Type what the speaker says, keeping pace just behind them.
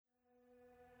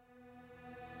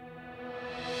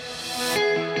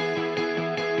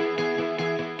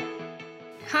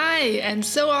Hi, and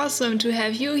so awesome to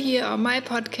have you here on my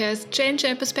podcast, Change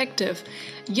and Perspective,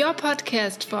 your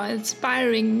podcast for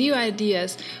inspiring new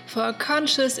ideas for a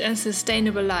conscious and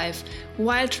sustainable life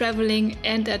while traveling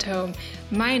and at home.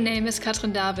 My name is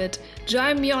Katrin David.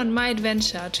 Join me on my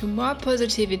adventure to more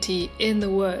positivity in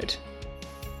the world.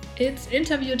 It's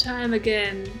interview time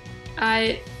again.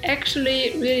 I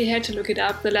actually really had to look it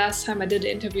up. The last time I did an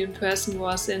interview in person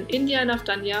was in India,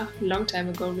 Navdanya, a long time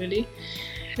ago really.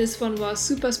 This one was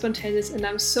super spontaneous, and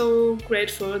I'm so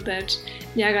grateful that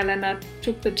Njaga Lennart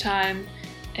took the time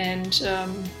and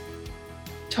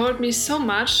told me so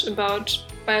much about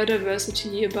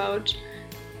biodiversity, about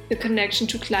the connection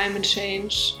to climate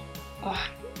change.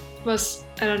 It was,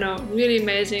 really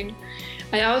amazing.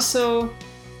 I also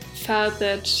felt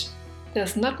that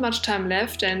there's not much time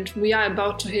left and we are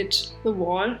about to hit the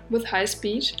wall with high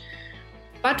speed.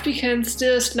 But we can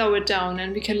still slow it down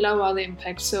and we can lower the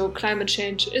impact. So climate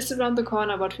change is around the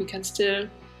corner, but we can still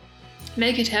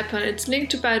make it happen. It's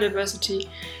linked to biodiversity.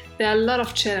 There are a lot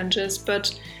of challenges,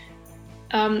 but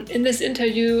in this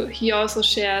interview, he also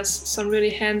shares some really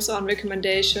hands-on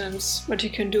recommendations, what you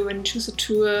can do when you choose a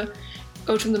tour,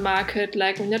 go to the market,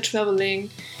 like when you're traveling,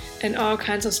 and all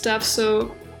kinds of stuff.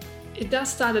 So it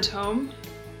does start at home,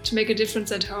 to make a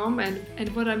difference at home. And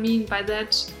what I mean by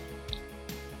that,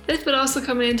 this will also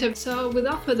come in an interview. So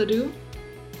without further ado,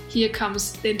 here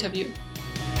comes the interview.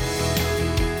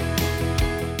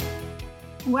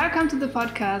 Welcome to the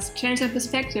podcast, Change and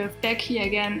Perspective, back here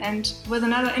again, and with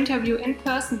another interview in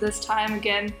person this time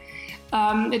again.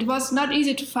 It was not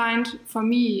easy to find, for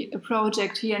me, a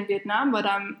project here in Vietnam, but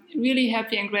I'm really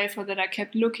happy and grateful that I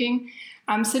kept looking.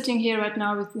 I'm sitting here right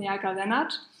now with Njaga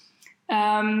Lennart.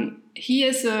 He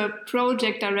is a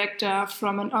project director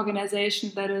from an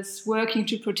organization that is working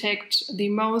to protect the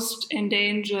most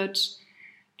endangered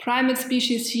primate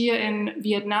species here in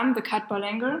Vietnam, the Cat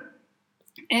Ballenger.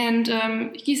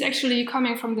 And he's actually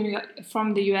coming from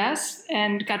the US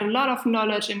and got a lot of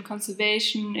knowledge in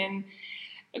conservation, in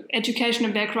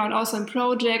educational background, also in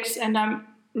projects. And I'm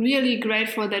really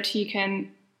grateful that he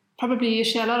can probably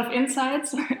share a lot of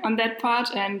insights on that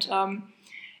part. And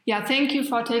thank you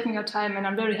for taking your time, and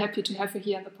I'm very happy to have you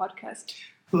here on the podcast.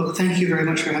 Well, thank you very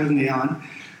much for having me on.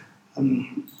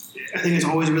 I think it's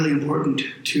always really important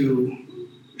to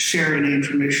share any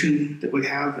information that we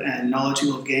have and knowledge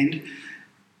you have gained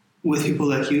with people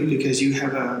like you, because you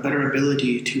have a better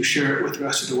ability to share it with the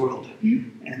rest of the world.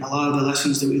 Mm-hmm. And a lot of the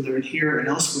lessons that we learn here and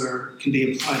elsewhere can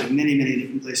be applied in many, many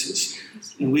different places.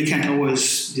 And we can't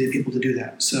always be the people to do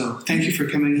that. So thank you for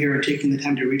coming here and taking the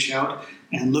time to reach out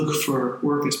and look for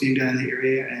work that's being done in the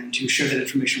area and to share that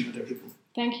information with other people.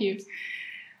 Thank you.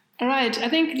 All right, I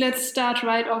think let's start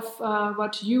right off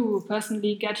what you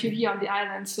personally got you here on the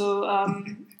island. So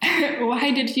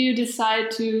why did you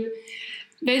decide to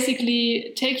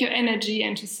basically take your energy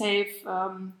and to save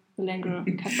the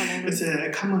Cat Ballenger? It's a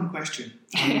common question.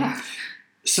 Yeah.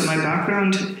 So my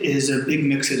background is a big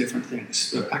mix of different things.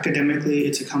 So academically,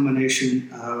 it's a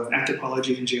combination of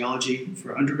anthropology and geology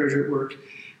for undergraduate work,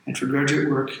 and for graduate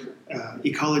work,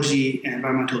 ecology and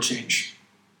environmental change,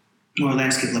 more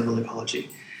landscape level ecology.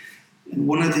 And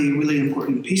one of the really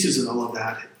important pieces of all of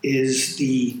that is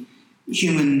the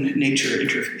human-nature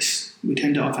interface. We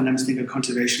tend to oftentimes think of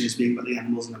conservation as being about the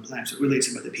animals and the plants, but really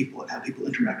it's about the people and how people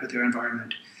interact with their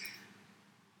environment.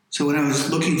 So when I was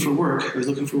looking for work,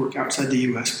 outside the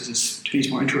U.S. because to me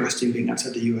it's more interesting being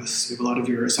outside the U.S. You have a lot of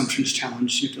your assumptions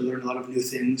challenged. You have to learn a lot of new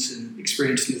things and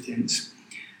experience new things.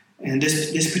 And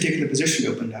this particular position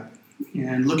opened up.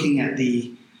 And looking at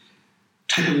the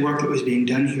type of work that was being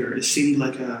done here, it seemed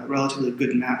like a relatively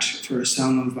good match for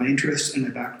some of my interests and my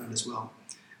background as well.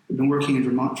 I've been working in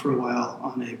Vermont for a while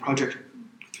on a project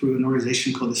through an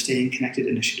organization called the Staying Connected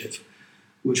Initiative,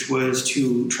 which was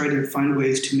to try to find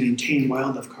ways to maintain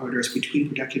wildlife corridors between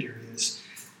protected areas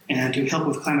and to help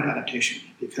with climate adaptation.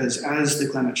 Because as the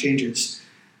climate changes,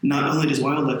 not only does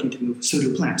wildlife need to move, so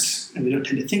do plants. And we don't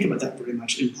tend to think about that very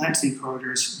much. And plants need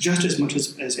corridors just as much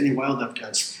as any wildlife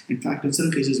does. In fact, in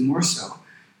some cases more so,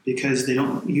 because they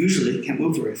can't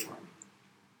move very far.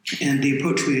 And the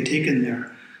approach we had taken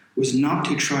there was not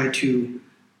to try to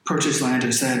purchase land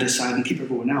and set it aside and keep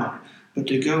everyone out, but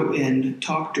to go and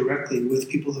talk directly with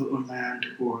people who own land,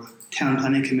 or town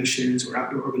planning commissions, or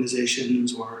outdoor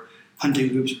organizations, or hunting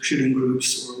groups, or shooting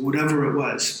groups, or whatever it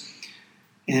was,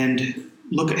 and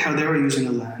look at how they were using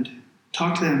the land,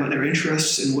 talk to them about their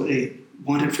interests and what they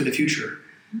wanted for the future,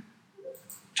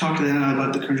 talk to them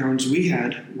about the concerns we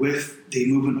had with the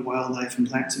movement of wildlife and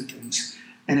plants and things,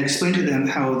 and explain to them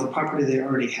how the property they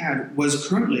already had was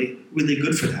currently really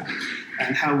good for that,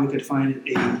 and how we could find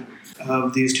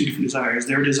of these two different desires,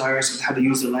 their desires of how to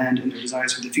use the land and their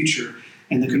desires for the future,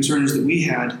 and the concerns that we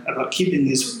had about keeping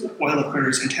these wildlife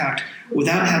corridors intact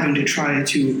without having to try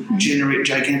to generate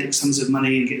gigantic sums of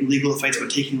money and get in legal fights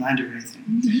about taking land or anything.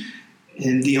 Mm-hmm.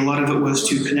 And a lot of it was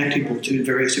to connect people to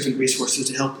various different resources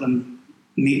to help them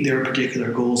meet their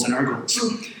particular goals and our goals.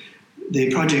 The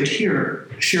project here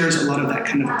shares a lot of that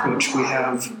kind of approach. We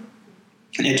have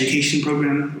an education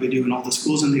program that we do in all the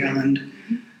schools on the island.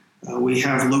 We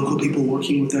have local people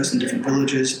working with us in different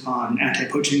villages on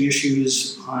anti-poaching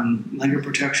issues, on langur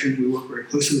protection. We work very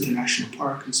closely with the national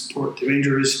park and support the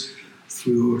rangers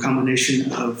through a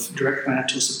combination of direct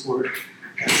financial support,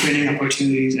 training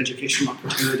opportunities, educational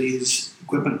opportunities,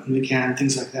 equipment when we can,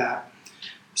 things like that.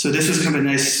 So this is kind of a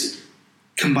nice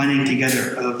combining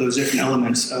together of those different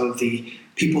elements of the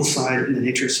people side and the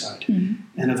nature side.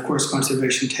 Mm-hmm. And of course,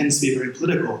 conservation tends to be very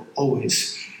political,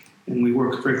 always. And we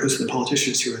work very closely with the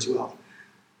politicians here as well.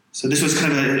 So this was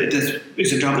kind of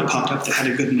a job that popped up that had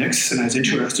a good mix, and I was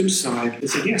interested, so I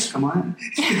said, yes, come on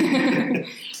in.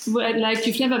 But like,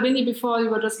 you've never been here before, you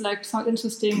were just like, sound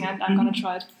interesting, and I'm going to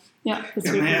try it. Yeah, that's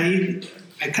really cool.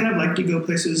 I kind of like to go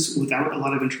places without a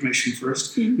lot of information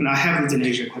first. Mm-hmm. I mean, I have lived in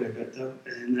Asia quite a bit, though.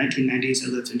 In the 1990s,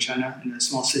 I lived in China, in a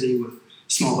small city with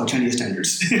small by Chinese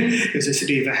standards. It was a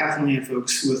city of 500,000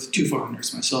 folks with 2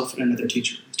 foreigners, myself and another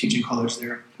teacher, teaching college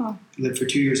there. Oh. I lived for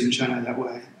 2 years in China that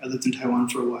way. I lived in Taiwan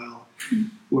for a while,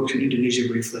 worked in Indonesia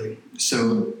briefly.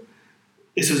 So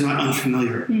this was not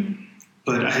unfamiliar,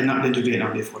 but I had not been to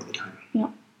Vietnam before at the time. Yeah.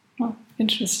 Oh,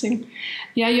 interesting.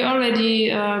 Yeah, you already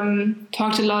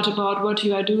talked a lot about what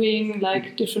you are doing,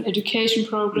 like different education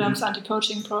programs,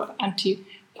 anti-poaching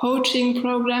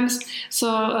programs. So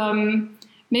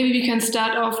maybe we can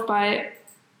start off by,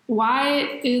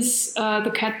 why is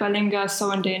the cat balinga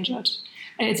so endangered?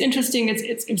 And it's interesting,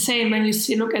 it's insane when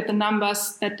you look at the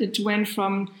numbers, that it went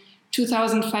from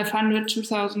 2,500,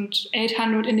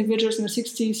 2,800 individuals in the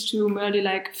 60s to merely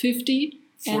like 50.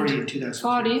 40 in 2000.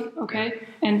 40, okay.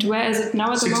 Yeah. And where is it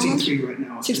now at the moment? 63 right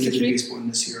now. 63? Babies born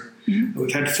this year. Mm-hmm.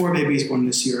 We've had 4 babies born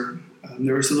this year.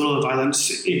 There was a little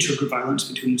violence, inter-group violence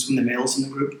between some of the males in the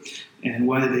group, and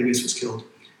one of the babies was killed.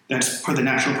 That's part of the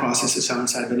natural process that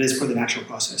sounds sad, but it is part of the natural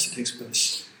process that takes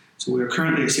place. So we are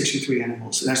currently at 63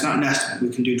 animals, and that's not an estimate. We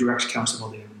can do direct counts of all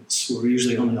the animals. We're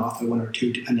usually only off by 1 or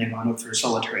 2, depending on if they're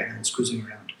solitary animals cruising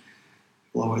around.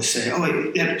 We'll always say, how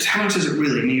much is it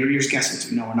really? I mean, you're just guessing.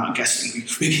 So, no, we're not guessing.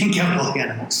 We can count all the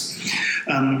animals.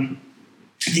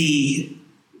 The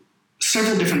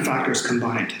several different factors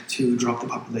combined to drop the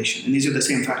population, and these are the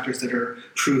same factors that are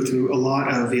true through a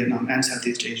lot of Vietnam and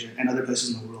Southeast Asia and other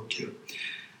places in the world too.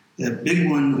 The big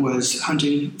one was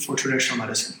hunting for traditional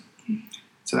medicine.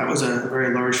 So that was a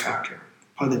very large factor,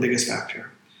 probably the biggest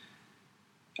factor.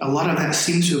 A lot of that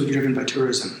seems to have been driven by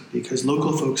tourism, because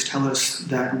local folks tell us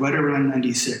that right around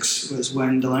 96 was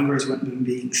when the langurs went from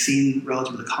being seen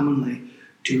relatively commonly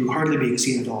to hardly being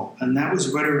seen at all. And that was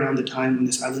right around the time when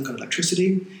this island got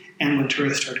electricity and when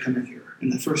tourists started coming here.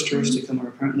 And the first tourists to come are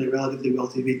apparently relatively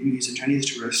wealthy Vietnamese and Chinese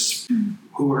tourists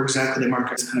who were exactly the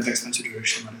market as kind of expensive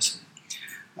traditional medicine.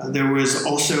 There was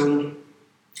also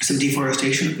some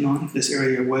deforestation going on. This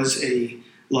area was a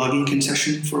logging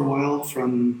concession for a while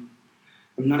from,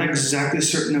 I'm not exactly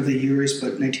certain of the years,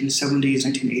 but 1970s,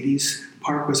 1980s. The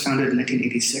park was founded in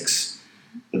 1986,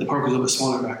 but the park was a little bit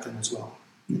smaller back then as well.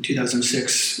 In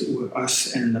 2006,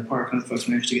 us and the park and other folks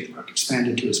managed to get the park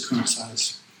expanded to its current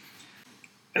size.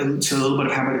 And so a little bit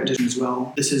of habitat addition as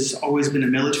well. This has always been a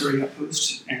military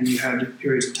outpost, and you had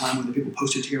periods of time when the people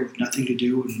posted here with nothing to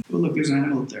do. And, oh, look, there's an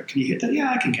animal up there. Can you hit that?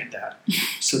 Yeah, I can get that.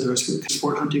 So there was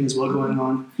sport hunting as well going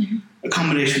on. A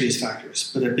combination of these factors,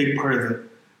 but a big part of it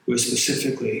was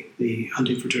specifically the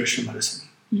hunting for traditional medicine.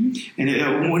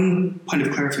 And one point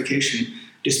of clarification,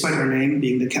 despite our name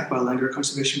being the Katbah Langur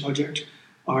Conservation Project,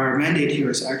 our mandate here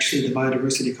is actually the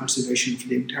biodiversity conservation for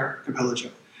the entire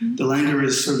archipelago. The langur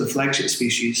is sort of the flagship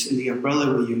species and the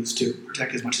umbrella we use to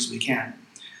protect as much as we can.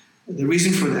 The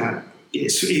reason for that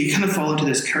is you kind of fall into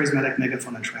this charismatic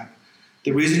megafauna trap.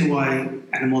 The reason why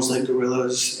animals like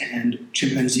gorillas and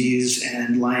chimpanzees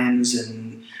and lions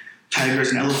and tigers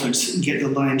and elephants get the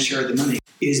lion's share of the money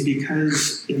is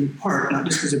because, in part, not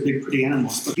just because they're big, pretty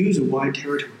animals, but use a wide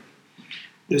territory.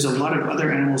 There's a lot of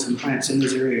other animals and plants in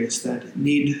those areas that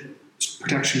need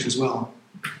protections as well,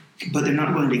 but they're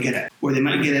not willing to get it. Or they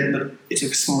might get it, but it's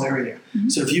a small area.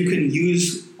 So if you can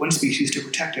use one species to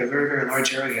protect a very, very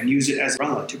large area and use it as an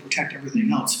umbrella to protect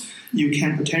everything else, you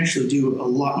can potentially do a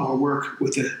lot more work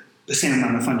with the same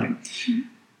amount of funding.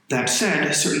 That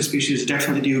said, certain species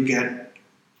definitely do get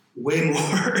way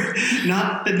more,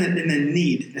 not in the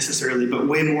need necessarily, but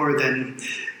way more than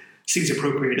seems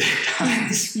appropriate at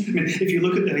times. I mean, if you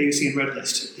look at the IUCN Red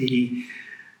List, the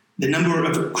number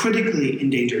of critically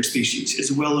endangered species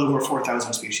is well over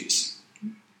 4,000 species.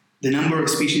 The number of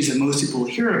species that most people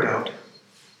hear about,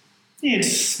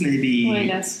 it's maybe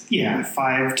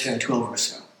 5 to 12 or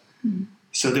so. Mm-hmm.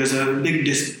 So there's a big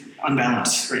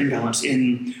imbalance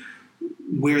in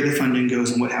where the funding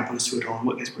goes and what happens to it all and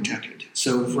what gets protected.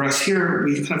 So for us here,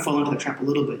 we kind of fall into the trap a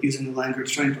little bit using the language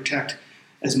to try and protect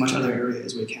as much other area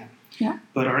as we can. Yeah.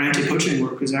 But our anti-poaching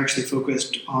work is actually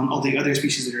focused on all the other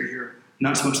species that are here,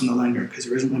 not so much on the langur, because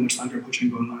there isn't that much langur poaching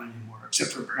going on anymore,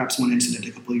 except for perhaps one incident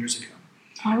a couple of years ago.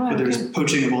 But there's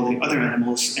poaching of all the other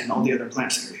animals and all the other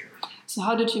plants that are here. So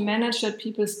how did you manage that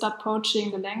people stop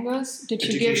poaching the langurs? Did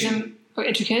you give them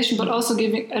education, but also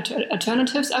giving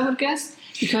alternatives, I would guess?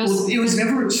 Because it was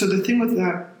never, so the thing with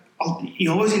that,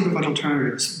 you always need to provide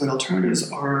alternatives, but alternatives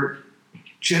are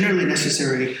generally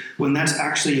necessary when that's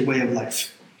actually a way of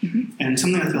life. Mm-hmm. And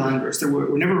something like the langurs, there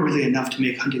were never really enough to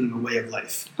make hunting a way of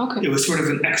life. Okay. It was sort of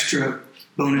an extra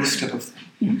bonus type of thing.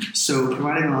 Mm-hmm. So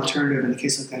providing an alternative in a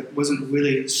case like that wasn't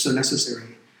really so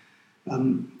necessary.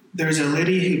 There's a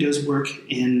lady who does work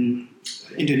in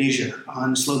Indonesia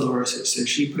on slow lorises, and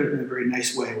she put it in a very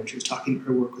nice way when she was talking.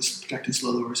 Her work was protecting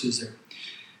slow lorises there.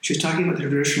 She was talking about the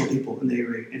traditional people in the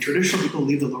area, and traditional people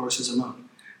leave the lorises alone.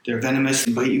 They're venomous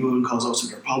and bite you and cause all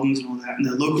sorts of problems and all that. And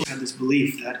the locals had this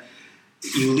belief that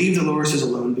you leave the lorises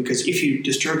alone because if you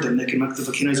disturb them, they can make the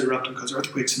volcanoes erupt and cause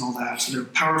earthquakes and all that. So they're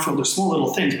powerful. They're small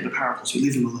little things, but they're powerful, so you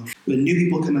leave them alone. When new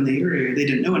people come in the area, they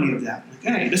didn't know any of that. Like,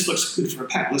 hey, this looks good for a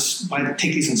pet. Let's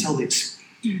take these and sell these.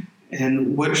 Mm.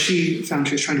 And what she found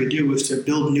she was trying to do was to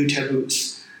build new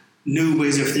taboos, new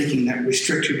ways of thinking that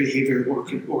restrict your behavior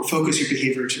or focus your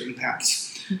behavior in certain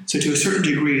paths. Mm. So to a certain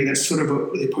degree, that's sort of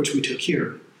the approach we took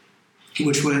here,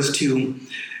 which was to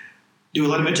do a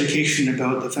lot of education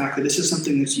about the fact that this is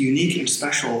something that's unique and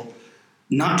special,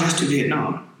 not just to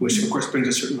Vietnam, which of course brings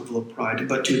a certain level of pride,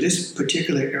 but to this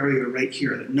particular area right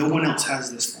here, that no one else has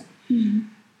this thing.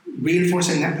 Mm-hmm.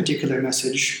 Reinforcing that particular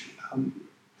message,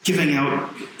 giving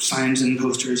out signs and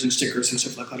posters and stickers and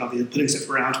stuff like that, obviously putting stuff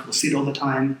around, we'll see it all the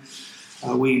time.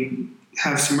 We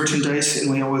have some merchandise, and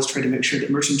we always try to make sure that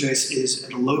merchandise is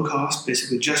at a low cost,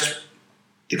 basically just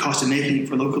the cost of making it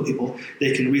for local people.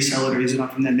 They can resell it or use it on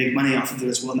from them, make money off of it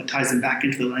as well, and that ties them back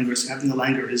into the langur. So having the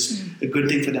langur is a good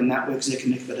thing for them that way because they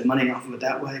can make a bit of money off of it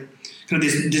that way. Kind of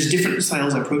these different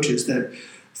styles approaches that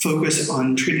focus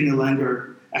on treating the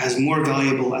langur as more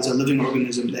valuable as a living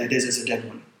organism than it is as a dead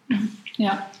one. Mm-hmm.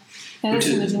 Yeah. That's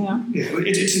amazing, yeah.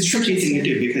 It's a tricky thing to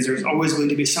do because there's always going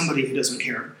to be somebody who doesn't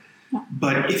care. Yeah.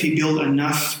 But if you build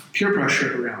enough peer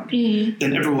pressure around,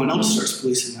 then everyone else starts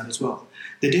policing that as well.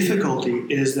 The difficulty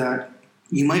is that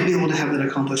you might be able to have that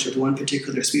accomplished with one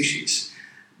particular species,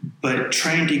 but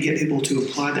trying to get people to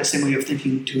apply that same way of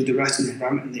thinking to the rest of the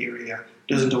environment in the area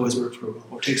doesn't always work very well,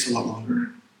 or takes a lot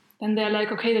longer. Then they're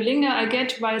like, okay, the langur I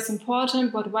get why it's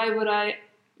important, but why would I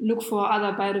look for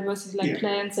other biodiversity like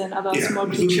plants and other small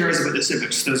creatures? Who cares about the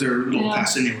civex? Those are little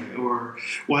pests anyway. Or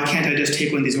why can't I just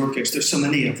take one of these orchids? There's so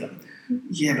many of them.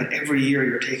 Yeah, but every year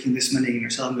you're taking this many and you're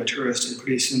selling them to tourists, and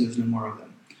pretty soon there's no more of them.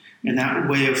 And that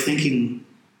way of thinking,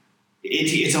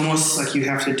 it's almost like you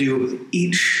have to do it with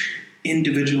each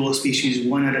individual species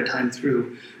one at a time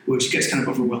through, which gets kind of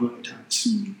overwhelming at times.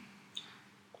 Mm.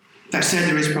 That said,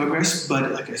 there is progress,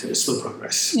 but like I said, it's slow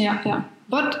progress. Yeah.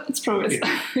 But it's progress.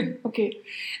 Yeah. Okay.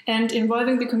 And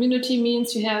involving the community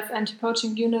means you have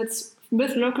anti-poaching units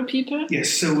with local people? Yes,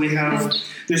 so we have,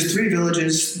 there's 3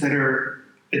 villages that are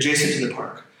adjacent to the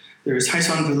park. There's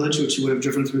Haisong Village, which you would have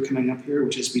driven through coming up here,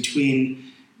 which is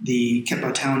between the Ket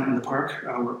Ba town and the park,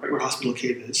 where Hospital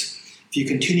Cave is. If you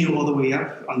continue all the way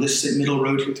up on this middle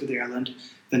road here through the island,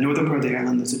 the northern part of the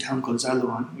island, there's a town called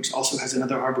Zailuan, which also has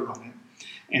another harbor on it.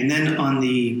 And then on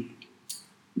the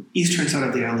eastern side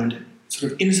of the island,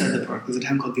 sort of inside the park, there's a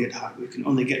town called Viet Hat, we can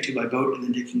only get to by boat and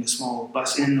then taking a small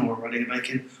bus in or riding a bike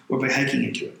in or by hiking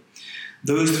into it.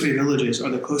 Those 3 villages are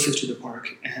the closest to the park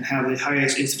and have the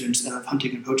highest incidence of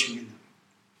hunting and poaching in them.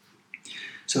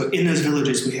 So in those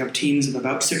villages, we have teams of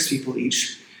about 6 people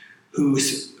each, who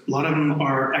a lot of them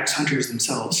are ex-hunters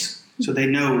themselves, so they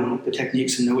know the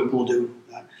techniques and know what we'll do,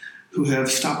 who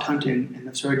have stopped hunting and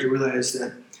have started to realize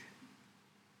that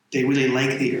they really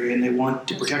like the area and they want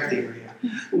to protect the area.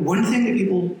 One thing that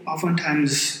people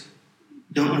oftentimes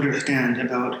don't understand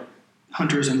about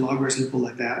hunters and loggers and people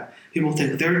like that, people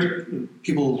think they're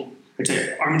people, I'd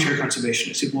say armchair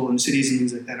conservationists, people in cities and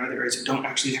things like that, are the areas that don't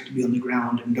actually have to be on the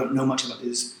ground and don't know much about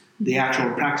the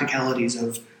actual practicalities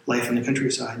of life in the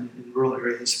countryside in rural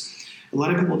areas. a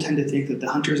lot of people tend to think that the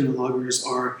hunters and the loggers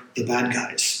are the bad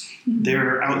guys. Mm-hmm.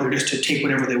 They're out there just to take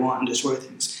whatever they want and destroy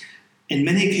things. In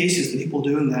many cases, the people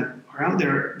doing that are out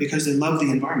there because they love the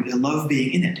environment. They love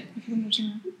being in it.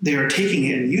 Mm-hmm. They are taking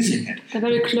it and using it. They're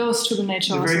very close to the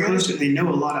nature. They're very close to it. They know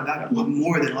a lot about it, a lot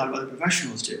more than a lot of other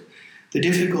professionals do. The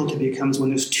difficulty becomes when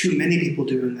there's too many people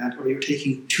doing that, or you're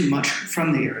taking too much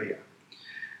from the area.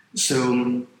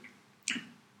 So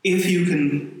if you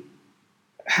can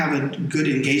have a good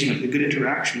engagement, a good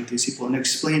interaction with these people and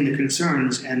explain the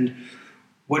concerns and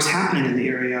what's happening in the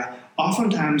area,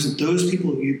 oftentimes those people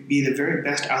will be the very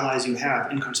best allies you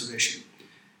have in conservation.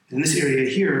 In this area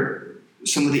here,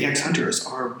 some of the ex-hunters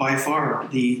are by far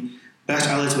the best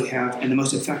allies we have and the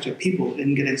most effective people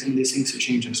in getting some of these things to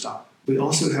change and stop. We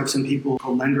also have some people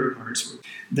called langur guards.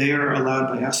 They are allowed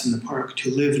by us in the park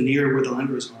to live near where the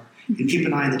langurs are and keep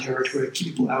an eye on the territory, keep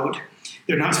people out.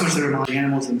 They're not so much there to monitor the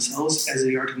animals themselves as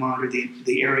they are to monitor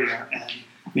the area and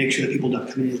make sure that people don't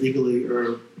come in illegally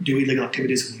or do illegal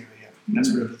activities in the area, that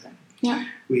sort of a thing. Yeah.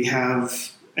 We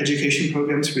have education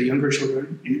programs for younger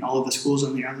children in all of the schools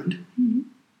on the island. Mm-hmm.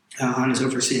 Han is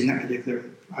overseeing that particular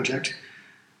project.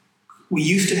 We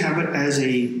used to have it as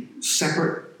a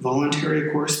separate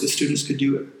voluntary course that students could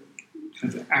do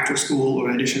kind of after school or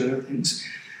in addition to other things.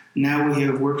 Now we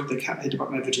have worked with the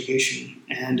Department of Education,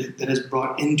 and that has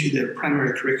brought into the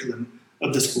primary curriculum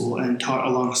of the school and taught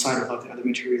alongside of the other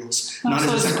materials. Not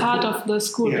so it's part of the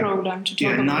school program to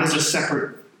talk about. Not as a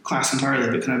separate class entirely,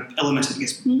 but kind of elements that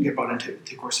get brought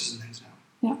into courses and things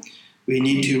now. Yeah. We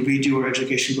need to redo our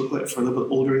education booklet for a little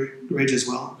bit older age as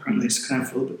well. Currently it's kind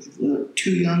of a little bit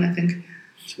too young, I think.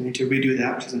 So we need to redo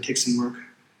that, which is going to take some work.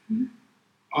 Mm-hmm.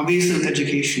 Obviously, with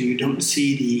education, you don't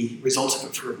see the results of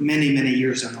it for many, many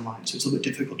years down the line. So it's a little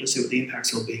bit difficult to say what the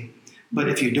impacts will be. But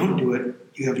if you don't do it,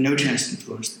 you have no chance to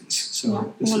influence things.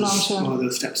 So this is one of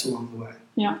those steps along the way.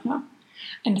 Yeah, yeah.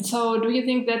 And so do you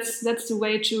think that's the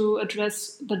way to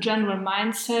address the general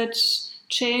mindset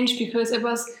change? Because it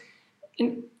was,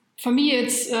 for me,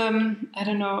 it's,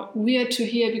 weird to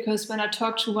hear, because when I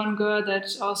talked to one girl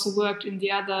that also worked in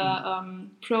the other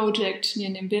project near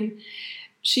Ninh Binh,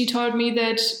 she told me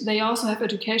that they also have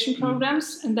education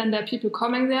programs, and then there are people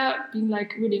coming there being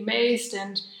like really amazed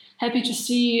and happy to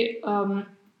see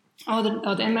all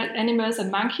the animals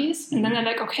and monkeys. And then they're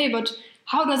like, okay, but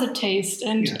how does it taste?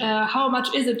 And how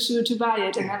much is it to buy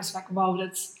it? And I was like, wow,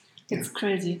 that's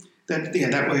crazy.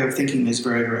 That way of thinking is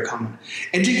very, very common.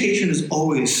 Education is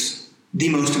always the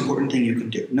most important thing you can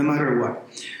do, no matter what.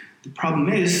 The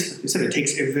problem is, like I said, it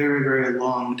takes a very, very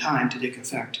long time to take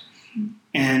effect.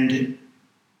 And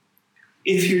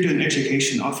if you're doing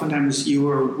education, oftentimes you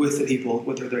are with the people,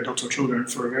 whether they're adults or children,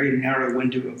 for a very narrow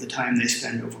window of the time they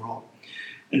spend overall.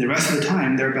 And the rest of the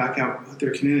time, they're back out with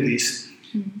their communities.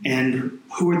 Mm-hmm. And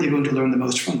who are they going to learn the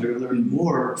most from? They're going to learn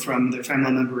more from their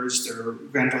family members, their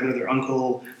grandfather, their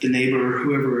uncle, the neighbor,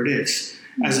 whoever it is,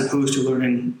 as opposed to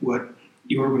learning what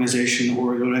your organization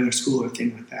or learning a school or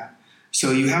thing like that.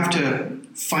 So you have to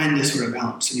find this sort of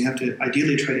balance, and you have to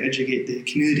ideally try to educate the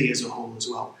community as a whole as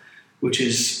well, which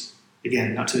is,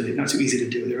 again, not so easy to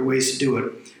do. There are ways to do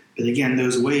it, but again,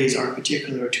 those ways are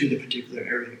particular to the particular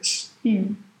areas.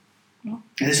 Mm. Yeah.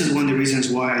 And this is one of the reasons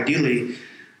why, ideally,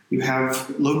 you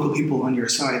have local people on your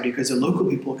side, because the local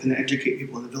people can educate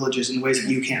people in the villages in ways that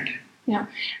you can't. Yeah,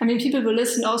 I mean, people will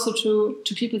listen also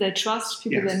to people they trust,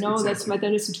 people they know. Exactly. That's why they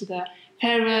listen to their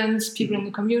parents, people in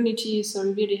the community. So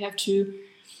you really have to,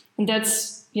 and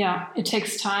that's, it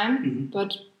takes time. Mm-hmm.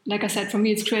 But like I said, for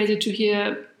me, it's crazy to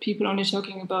hear people only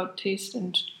talking about taste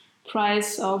and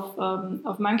price of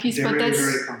monkeys. Very,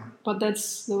 very common. But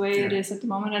that's the way it is at the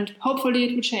moment, and hopefully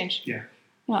it will change. Yeah.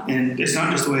 And it's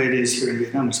not just the way it is here in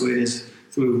Vietnam, it's the way it is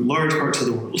through large parts of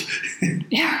the world.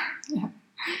 Yeah,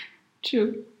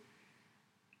 true.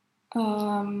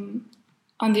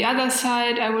 On the other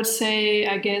side, I would say,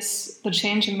 I guess, the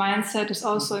change in mindset is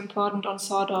also important on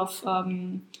sort of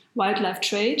wildlife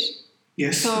trade.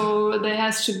 Yes. So there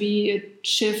has to be a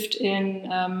shift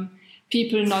in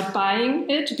people not buying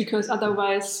it, because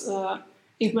otherwise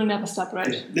it will never stop,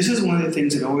 right? Yeah. This is one of the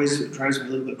things that always drives me a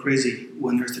little bit crazy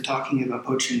when there's the talking about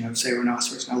poaching of, say,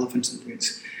 rhinoceros and elephants and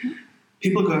things. Mm-hmm.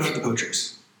 People go after the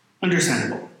poachers.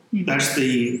 Understandable. Mm-hmm. That's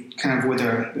the kind of where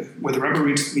the rubber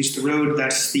meets the road.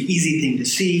 That's the easy thing to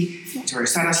see. Yeah. It's very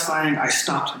satisfying. I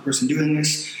stopped the person doing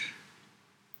this.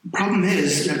 The problem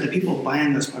is that the people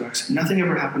buying those products, nothing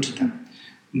ever happens to them.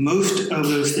 Most of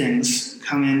those things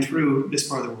come in through this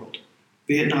part of the world.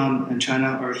 Vietnam and China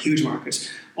are huge markets.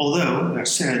 Although, that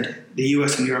said, the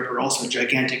US and Europe are also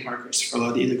gigantic markets for a lot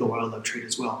of the illegal wildlife trade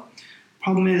as well. The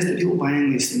problem is that people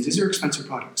buying these things, these are expensive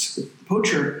products. The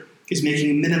poacher is making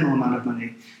a minimal amount of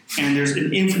money, And there's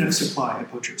an infinite supply of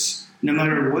poachers. No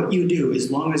matter what you do, as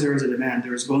long as there is a demand,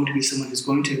 there is going to be someone who's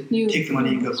going to take the money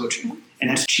and go poaching. And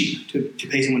that's cheap to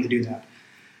pay someone to do that.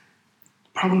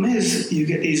 Problem is, you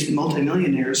get these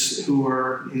multimillionaires who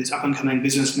are these up-and-coming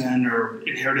businessmen or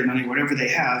inherited money, whatever they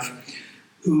have,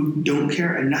 who don't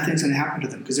care and nothing's going to happen to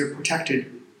them because they're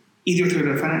protected either through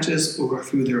their finances or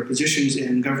through their positions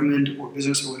in government or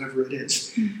business or whatever it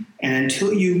is. Mm-hmm. And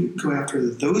until you go after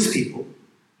those people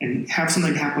and have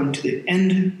something happen to the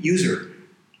end user,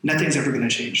 nothing's ever going to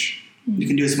change. Mm-hmm. You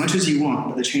can do as much as you want,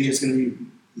 but the change is going to be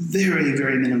very,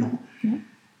 very minimal. Mm-hmm.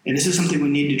 And this is something we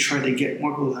need to try to get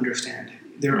more people to understand.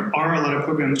 There are a lot of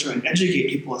programs trying to educate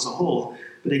people as a whole,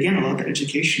 but again, a lot of the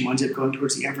education winds up going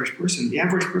towards the average person. The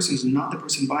average person is not the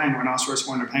person buying rhinoceros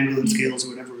horn or pangolin scales or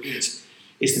whatever it is.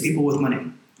 It's the people with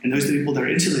money. And those are the people that are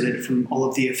insulated from all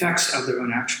of the effects of their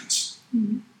own actions.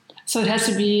 Mm-hmm. So it has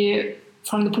to be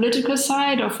from the political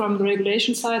side or from the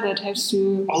regulation side that has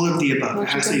to... All of the above. It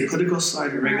has to be a political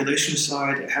side, a regulation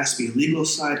side, it has to be a legal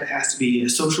side, it has to be a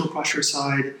social pressure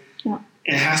side. Yeah.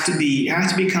 It has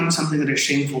to become something that is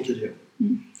shameful to do.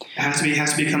 Mm-hmm. It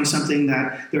has to become something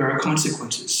that there are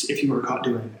consequences if you are caught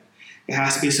doing it. It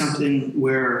has to be something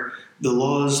where the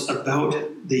laws about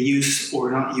the use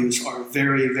or not use are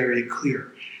very, very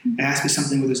clear. Mm-hmm. It has to be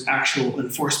something where there's actual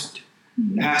enforcement.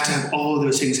 Mm-hmm. It has to have all of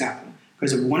those things happen.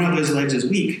 Because if one of those legs is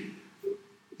weak,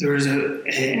 there's an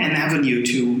avenue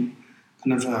to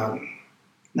kind of,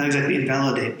 not exactly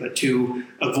invalidate, but to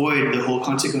avoid the whole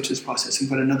consequences process and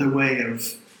find another way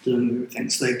of dealing with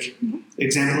things. Like,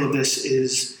 example of this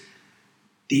is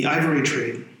the ivory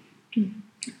trade. Mm-hmm.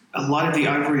 A lot of the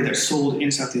ivory that's sold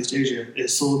in Southeast Asia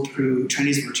is sold through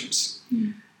Chinese merchants.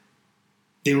 Mm.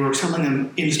 They were selling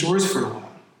them in stores for a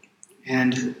while.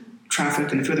 And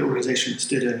Traffic and a few other organizations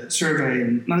did a survey,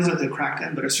 and not exactly a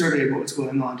crackdown, but a survey of what was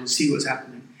going on to see what's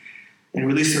happening, and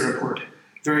released a report.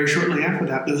 Very shortly after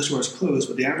that, those stores closed,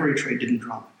 but the ivory trade didn't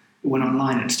drop. It went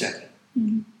online instead.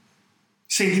 Mm-hmm.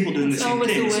 Same people doing the same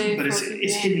things, but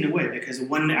it's hidden away because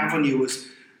one avenue was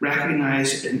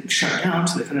recognized and shut down,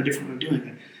 so they found a different way of doing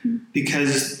it. Mm-hmm.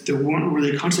 Because there weren't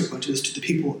really consequences to the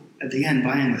people at the end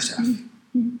buying the stuff.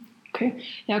 Mm-hmm. Okay.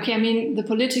 Yeah, okay. I mean, the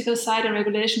political side and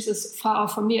regulations is far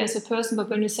off for me as a person, but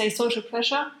when you say social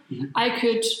pressure,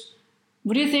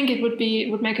 would you think it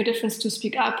would make a difference to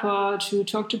speak up or to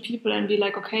talk to people and be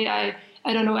like, okay,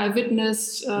 I don't know, I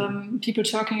witnessed people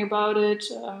talking about it.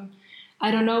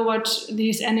 I don't know what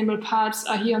these animal parts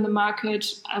are here on the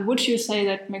market. Would you say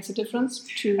that makes a difference?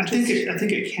 I think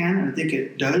it can. I think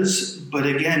it does. But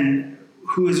again,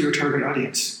 who is your target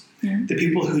audience? Yeah. The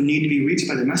people who need to be reached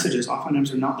by the messages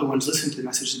oftentimes are not the ones listening to the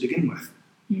message to begin with.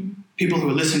 Mm. People who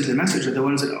are listening to the message are the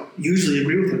ones that usually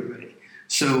agree with everybody.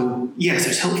 So yes,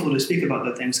 it's helpful to speak about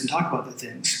the things and talk about the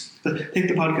things. But take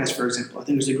the podcast, for example. I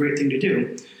think it's a great thing to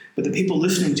do. But the people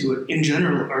listening to it in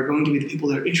general are going to be the people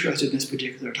that are interested in this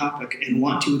particular topic and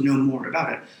want to know more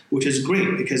about it, which is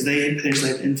great because they potentially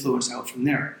have influence out from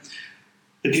there.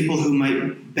 The people who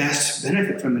might best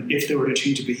benefit from it, if they were to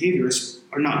change their behaviors,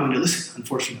 are not going to listen,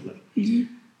 unfortunately.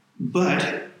 Mm-hmm.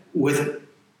 But with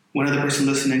one other person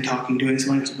listening, talking, doing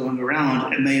something that's going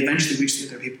around, it may eventually reach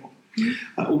the other people.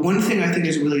 Mm-hmm. One thing I think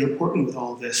is really important with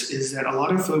all of this is that a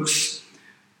lot of folks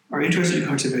are interested in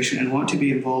conservation and want to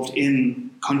be involved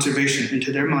in conservation. And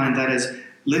to their mind, that is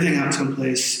living out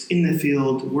someplace in the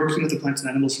field, working with the plants and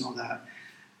animals and all that.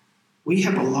 We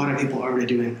have a lot of people already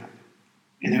doing that.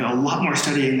 And there are a lot more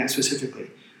studying that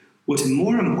specifically. What's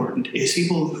more important is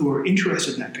people who are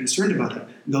interested in that, concerned about it,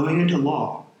 going into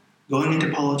law, going into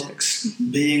politics,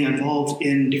 being involved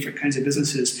in different kinds of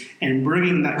businesses, and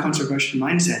bringing that conservation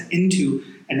mindset into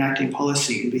enacting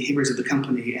policy and behaviors of the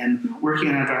company and working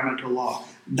on environmental law.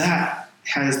 That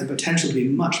has the potential to be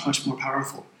much, much more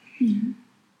powerful. Mm-hmm.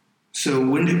 So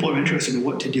when people are interested in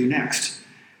what to do next,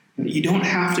 you don't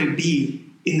have to be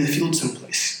in the field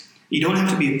someplace. You don't have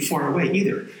to be far away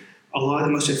either. A lot of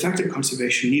the most effective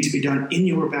conservation needs to be done in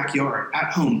your backyard,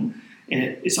 at home. And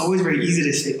it's always very easy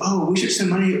to say, oh, we should send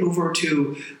money over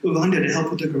to Uganda to help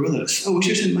with the gorillas. Oh, we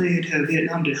should send money to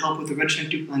Vietnam to help with the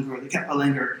red-cheeked duckling or the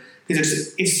Kepler.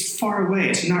 Because it's far away.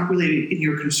 It's not really in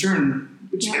your concern.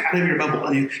 It's out of your bubble.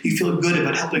 And you feel good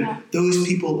about helping those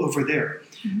people over there.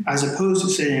 Mm-hmm. As opposed to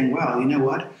saying, well, you know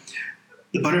what?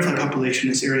 The butterfly population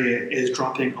in this area is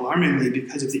dropping alarmingly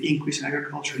because of the increase in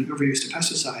agriculture and overuse of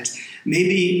pesticides.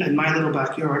 Maybe in my little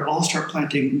backyard, I'll start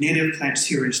planting native plants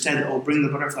here instead. I'll bring the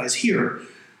butterflies here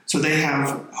so they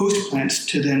have host plants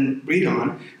to then breed on.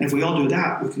 And if we all do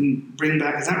that, we can bring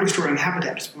back, it's not restoring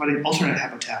habitat, it's providing alternate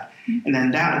habitat. And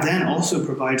then that then also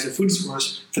provides a food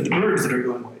source for the birds that are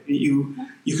going away.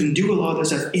 You can do a lot of this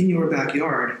stuff in your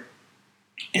backyard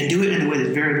and do it in a way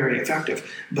that's very, very effective.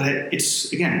 But it has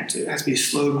to be a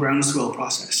slow groundswell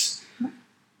process.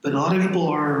 But a lot of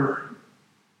people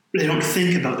they don't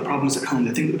think about the problems at home.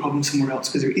 They think of the problems somewhere else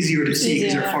because they're easier to see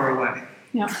because they're far away.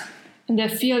 Yeah. And they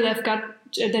feel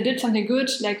they did something good,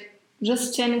 like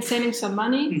just saving some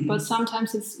money. Mm-hmm. But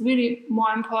sometimes it's really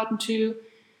more important to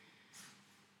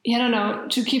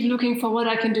keep looking for what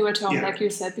I can do at home, like you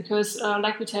said, because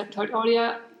like we talked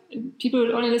earlier, people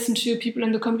will only listen to people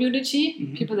in the community,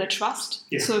 mm-hmm. people they trust.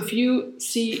 Yeah. So if you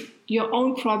see your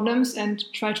own problems and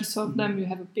try to solve them, you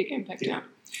have a big impact. Yeah.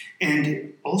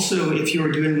 And also, if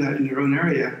you're doing that in your own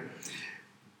area,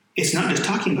 it's not just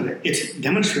talking about it, it's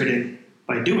demonstrating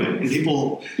by doing. And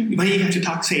people, you might even have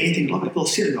to say anything. A lot of people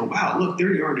see it and go, wow, look,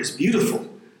 their yard is beautiful.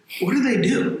 What do they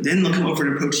do? Then they'll come over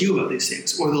and approach you about these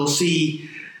things. Or they'll see,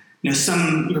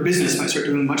 your business might start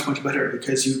doing much, much better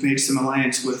because you've made some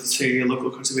alliance with, say, a local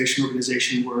conservation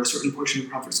organization where a certain portion of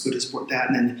profits go to support that.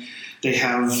 And then they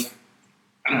have,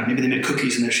 maybe they make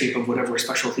cookies in the shape of whatever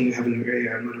special thing you have in your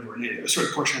area and whatever. And a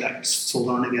certain portion of that gets sold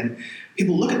on again.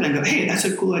 People look at them and go, hey, that's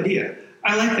a cool idea.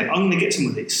 I like that. I'm going to get some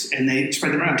of these. And they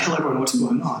spread them around, tell everyone what's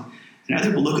going on. And other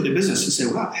people look at the business and say,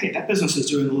 wow, hey, that business is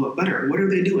doing a little bit better. What are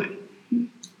they doing?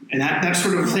 And that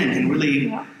sort of thing can really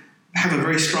have a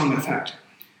very strong effect.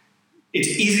 It's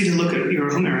easy to look at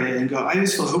your home area and go, I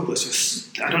just feel hopeless.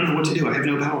 I don't know what to do. I have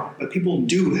no power. But people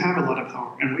do have a lot of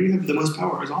power. And where you have the most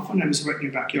power is oftentimes right in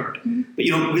your backyard. Mm-hmm. But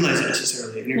you don't realize it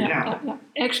necessarily. And you're down. Yeah.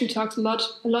 It actually talks a lot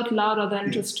louder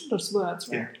than just those words,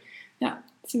 right? Yeah,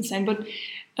 it's insane. But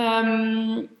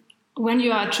when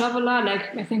you are a traveler,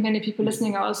 like I think many people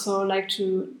listening also like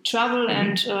to travel,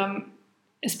 mm-hmm. and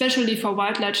especially for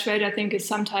wildlife trade, I think it's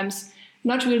sometimes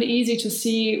not really easy to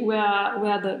see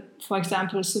where the, for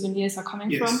example, souvenirs are coming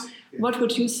from. Yeah. What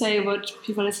would you say? What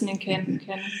people listening can?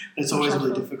 It's always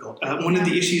really difficult. One of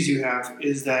the issues you have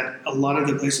is that a lot of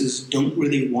the places don't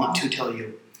really want to tell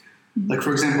you. Mm-hmm. Like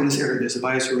for example, in this area, there's a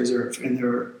biosphere reserve, and there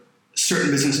are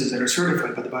certain businesses that are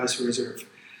certified by the biosphere reserve.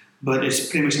 But it's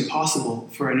pretty much impossible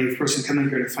for any person coming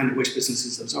here to find out which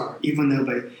businesses those are, even though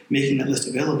by making that list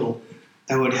available,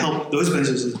 that would help those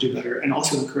businesses do better and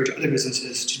also encourage other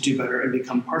businesses to do better and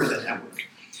become part of that network.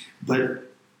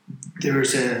 But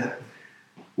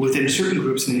within certain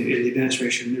groups in the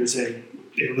administration, there's a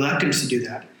reluctance to do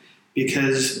that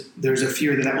because there's a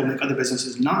fear that will make other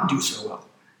businesses not do so well.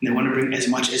 And they want to bring as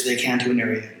much as they can to an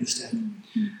area instead.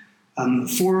 Mm-hmm.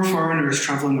 For foreigners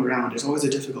traveling around, it's always a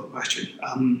difficult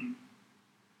question.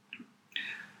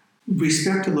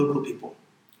 Respect to local people.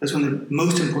 That's one of the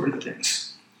most important things.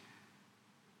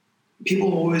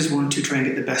 People always want to try and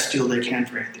get the best deal they can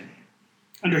for anything.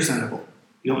 Understandable.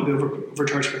 You don't want to be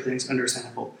overcharged for things,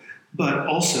 understandable. But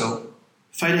also,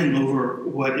 fighting over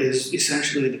what is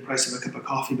essentially the price of a cup of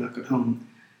coffee back at home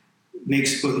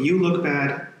makes both you look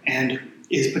bad and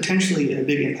is potentially a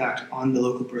big impact on the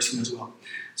local person as well.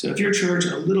 So if you're charged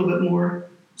a little bit more,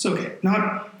 it's okay.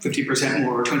 Not 50%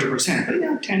 more or 20%,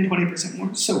 but 10, 20%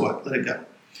 more, so what? Let it go.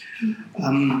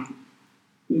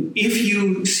 If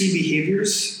you see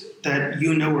behaviors that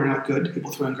are not good,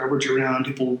 people throwing garbage around,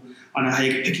 people on a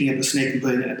hike picking up a snake and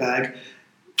putting it in a bag,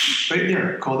 right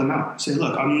there, call them out. Say,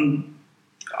 look, I'm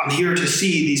here to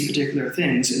see these particular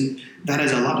things, and that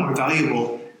is a lot more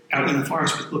valuable out in the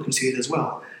forest where people can see it as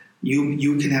well.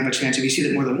 You can have a chance, if you see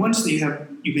it more than once, then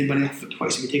you've made money off it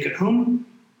twice. If you take it home,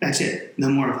 that's it, no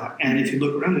more of that. And if you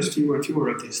look around, there's fewer and fewer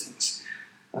of these things.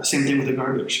 Same thing with the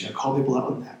garbage, call people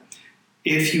out on that.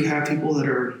 If you have people that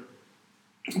are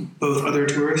both other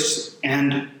tourists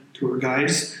and tour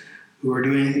guides who are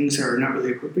doing things that are not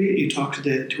really appropriate, you talk to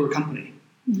the tour company.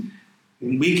 Mm-hmm.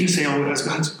 And we can say, as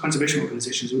conservation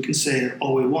organizations, we can say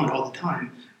all we want all the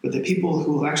time, but the people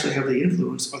who will actually have the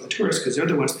influence are the tourists because they're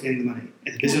the ones paying the money.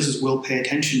 And the businesses will pay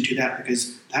attention to that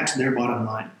because that's their bottom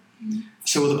line. Mm-hmm.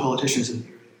 So will the politicians in the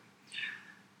area.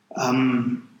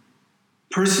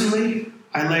 Personally,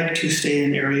 I like to stay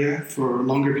in an area for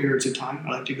longer periods of time.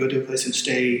 I like to go to a place and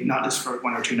stay, not just for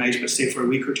 1 or 2 nights, but stay for a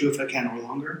week or two if I can, or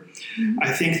longer. Mm-hmm.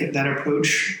 I think that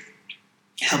approach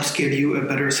helps give you a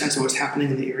better sense of what's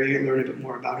happening in the area, learn a bit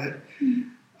more about it.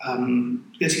 Mm-hmm.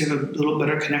 Gets you have a little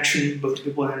better connection both to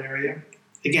people in an area.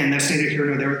 Again, that's neither here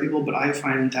nor there with people, but I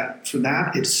find that for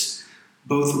that, it's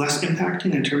both less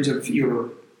impacting in terms of your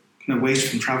waste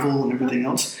from travel and everything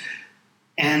else,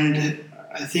 and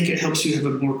I think it helps you have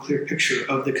a more clear picture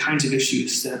of the kinds of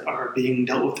issues that are being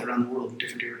dealt with around the world in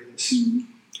different areas. Mm-hmm.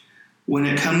 When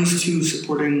it comes to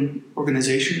supporting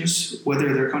organizations,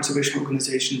 whether they're conservation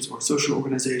organizations or social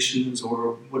organizations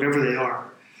or whatever they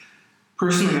are,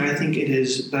 personally, I think it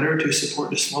is better to support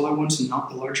the smaller ones and not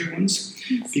the larger ones,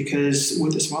 yes. Because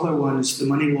with the smaller ones, the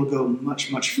money will go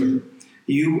much, much further.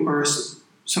 you are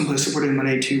someplace supporting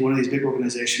money to one of these big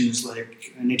organizations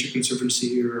like Nature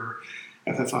Conservancy or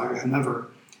FFI or whomever,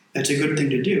 that's a good thing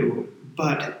to do.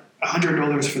 But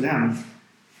 $100 for them,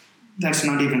 that's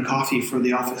not even coffee for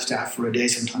the office staff for a day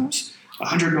sometimes.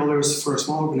 $100 for a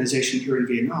small organization here in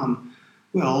Vietnam,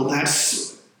 well,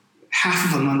 that's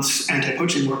half of a month's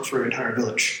anti-poaching work for an entire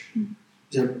village.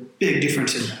 There's a big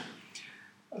difference in that.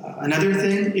 Another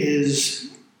thing is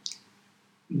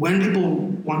when people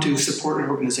want to support an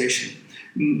organization,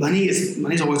 money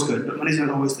is always good, but money is not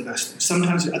always the best thing.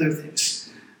 Sometimes there are other things,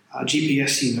 GPS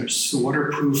sealers,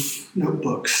 waterproof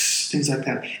notebooks, things like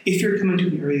that. If you're coming to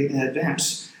an area in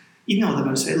advance, email them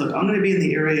and say, look, I'm going to be in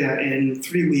the area in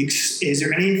 3 weeks. Is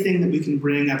there anything that we can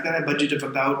bring? I've got a budget of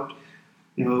about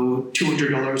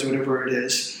 $200 or whatever it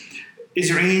is. Is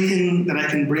there anything that I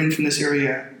can bring from this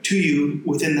area to you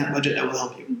within that budget that will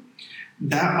help you?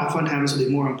 That oftentimes will be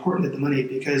more important than the money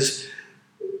because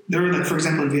there are, for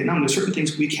example, in Vietnam, there's certain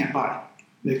things we can't buy.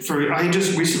 I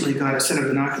just recently got a set of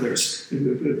binoculars.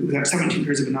 We got 17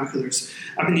 pairs of binoculars.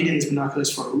 I've been needing these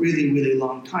binoculars for a really, really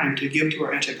long time to give to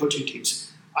our anti-poaching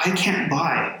teams. I can't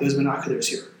buy those binoculars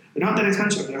here. They're not that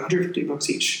expensive. They're $150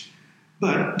 each.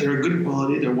 But they're good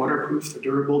quality, they're waterproof, they're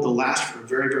durable, they'll last for a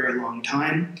very, very long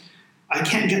time. I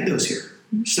can't get those here.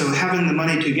 So having the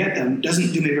money to get them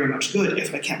doesn't do me very much good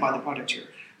if I can't buy the product here.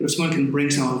 But if someone can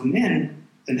bring some of them in,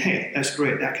 then hey, that's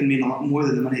great. That can mean a lot more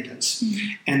than the money does.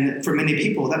 And for many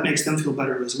people, that makes them feel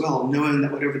better as well, knowing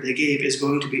that whatever they gave is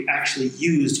going to be actually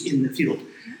used in the field.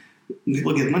 When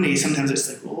people give money, sometimes it's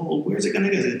like, well, where's it going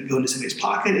to go? Is it going to go into somebody's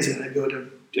pocket? Is it going to go to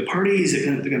a party? Is it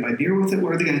they're going to buy beer with it?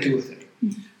 What are they going to do with it?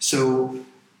 So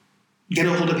get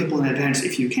a hold of people in advance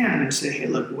if you can and say, hey,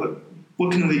 look,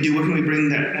 what can we do? What can we bring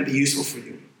that would be useful for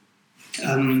you?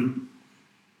 And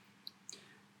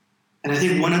I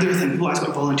think one other thing, people ask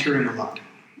about volunteering a lot.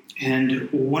 And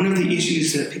one of the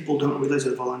issues that people don't realize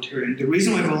with volunteering, the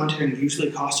reason why volunteering usually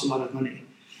costs a lot of money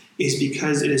is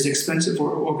because it is expensive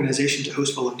for an organization to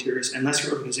host volunteers unless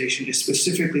your organization is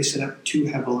specifically set up to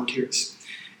have volunteers.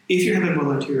 If you're having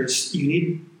volunteers,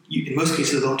 in most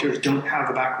cases, the volunteers don't have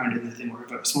a background in the thing or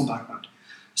have a small background.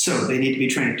 So they need to be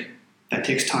trained. That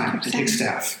takes time. That takes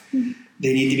staff.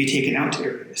 They need to be taken out to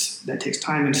areas. That takes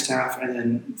time and staff and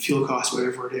then fuel costs,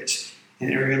 whatever it is. In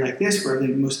an area like this, where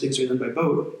most things are done by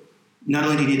boat, not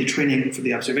only do you need the training for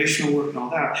the observational work and all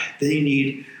that, then you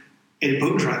need a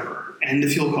boat driver and the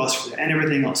fuel costs for that and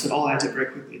everything else. It all adds up very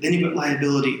quickly. Then you've got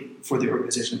liability for the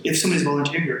organization. If somebody's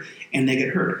volunteering here and they get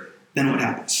hurt, then what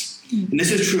happens? And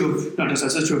this is true of, not just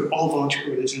us, this is true of all volunteer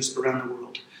organizations around the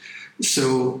world.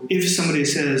 So if somebody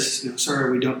says,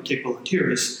 sorry, we don't take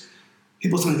volunteers,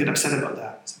 people sometimes get upset about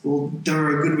that. Well, there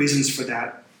are good reasons for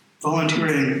that.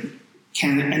 Volunteering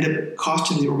can end up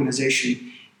costing the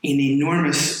organization an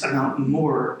enormous amount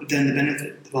more than the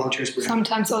benefit the volunteers bring.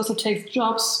 Sometimes also takes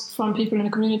jobs from people in the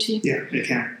community. Yeah, it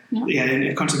can. Yeah,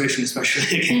 in conservation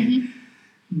especially, it can.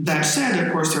 That said,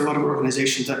 of course, there are a lot of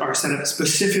organizations that are set up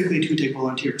specifically to take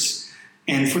volunteers.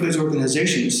 And for those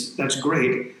organizations, that's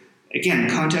great. Again,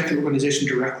 contact the organization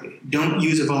directly. Don't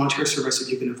use a volunteer service if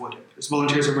you can avoid it. There's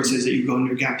volunteer services that you go in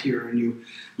your gap year and you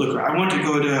look, I want to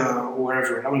go to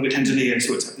wherever, I want to go to Tanzania, and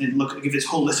so it's, and look, give this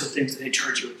whole list of things, and they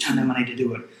charge you a ton of money to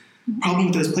do it. Problem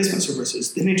with those placement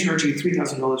services, they may charge you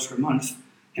 $3,000 for a month,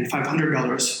 and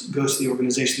 $500 goes to the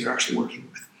organization they're actually working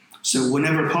with. So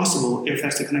whenever possible, if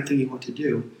that's the kind of thing you want to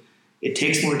do, it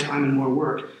takes more time and more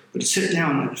work, but sit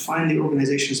down and find the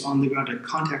organizations on the ground and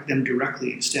contact them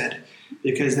directly instead.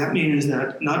 Because that means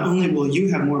that not only will you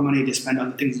have more money to spend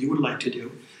on the things you would like to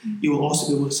do, you will also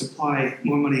be able to supply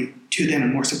more money to them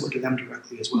and more support to them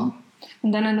directly as well.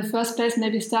 And then in the first place,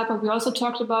 maybe start, but we also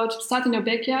talked about start in your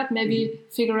backyard, maybe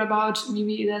figure about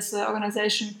maybe there's an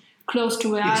organization close to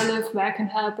where I live, where I can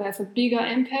help, where I have a bigger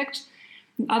impact.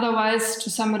 And otherwise, to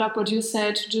sum it up what you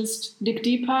said, to just dig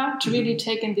deeper, to really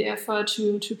take in the effort,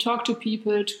 to talk to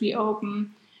people, to be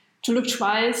open, to look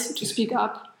twice, to speak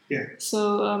up. Yeah.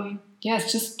 So,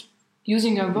 it's just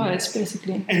using your voice,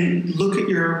 basically. And look at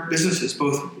your businesses,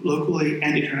 both locally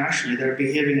and internationally, that are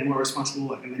behaving in a more responsible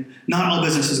way. I mean, not all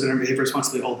businesses are going to behave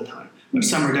responsibly all the time, but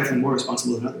some are definitely more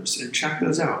responsible than others, and check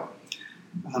those out.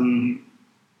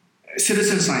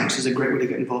 Citizen science is a great way to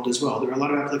get involved as well. There are a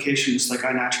lot of applications like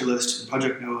iNaturalist and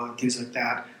Project Noah and things like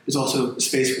that. There's also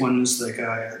space ones like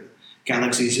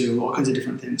Galaxy Zoo, all kinds of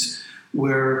different things,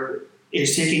 where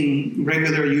it's taking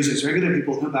regular users, regular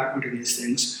people with no background in these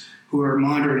things, who are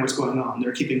monitoring what's going on.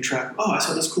 They're keeping track. Oh, I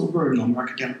saw this cool bird, and they'll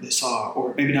mark it down what they saw,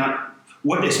 or maybe not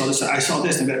what they saw. I saw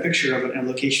this, and I've got a picture of it and a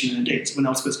location and a date. Someone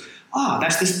else goes,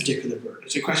 that's this particular bird.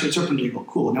 It's a crested serpent eagle.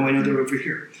 Cool, now I know they're over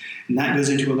here. And that goes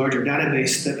into a larger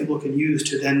database that people can use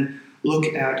to then look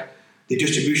at the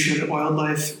distribution of the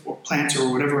wildlife or plants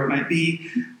or whatever it might be,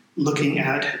 looking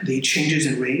at the changes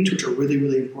in range, which are really,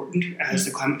 really important as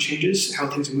the climate changes, how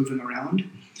things are moving around,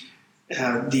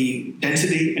 the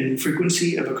density and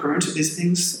frequency of occurrence of these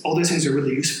things. All those things are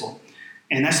really useful.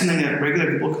 And that's something that regular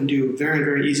people can do very,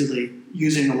 very easily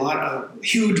using a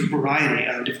huge variety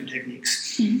of different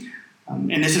techniques.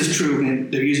 And this is true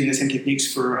when they're using the same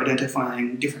techniques for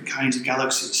identifying different kinds of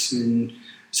galaxies. And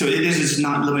so this is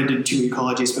not limited to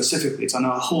ecology specifically. It's on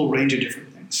a whole range of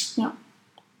different things. Yeah.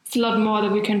 It's a lot more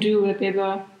that we can do that we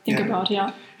ever think about,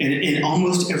 And in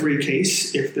almost every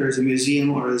case, if there's a museum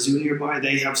or a zoo nearby,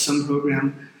 they have some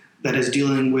program that is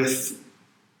dealing with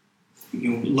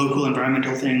local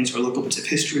environmental things or local bits of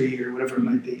history or whatever it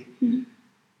might be.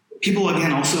 People,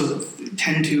 again, also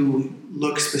tend to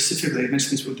look specifically, I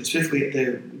mentioned this specifically,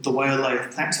 at the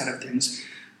wildlife plant side of things,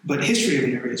 but history of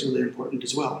an area is really important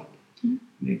as well.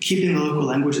 Keeping the local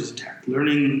languages intact,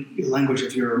 learning the language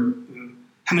of your,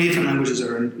 how many different languages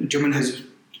are in? German has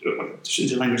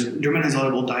a lot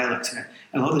of old dialects in it,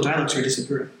 and a lot of the dialects are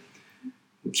disappearing.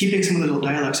 Keeping some of those old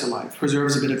dialects alive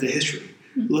preserves a bit of the history.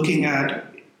 Looking at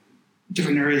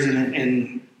different areas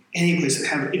in any place that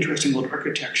have interesting old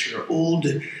architecture, old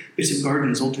bits of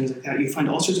gardens, old things like that, you find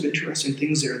all sorts of interesting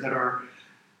things there that are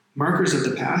markers of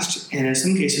the past, and in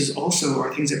some cases also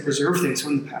are things that preserve things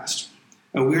from the past.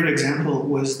 A weird example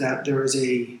was that there was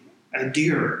a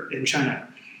deer in China,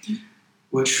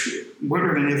 which weren't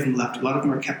very many of them left. A lot of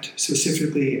them are kept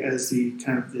specifically as the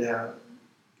kind of the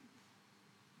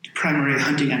primary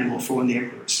hunting animal for one of the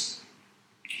emperors.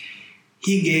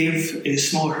 He gave a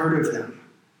small herd of them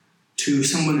to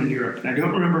someone in Europe, and I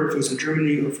don't remember if it was in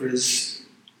Germany or if it was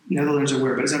Netherlands or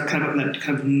where, but it's up kind of in that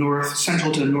kind of north,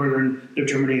 central to the northern of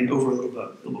Germany and over a little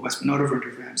bit west, but not over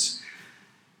into France.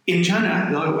 In China,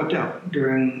 they all got wiped out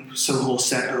during some whole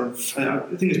set of, I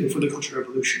think it was before the Cultural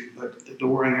Revolution, but the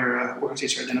warring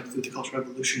states era, then up through the Cultural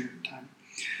Revolution at the time.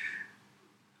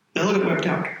 They all got wiped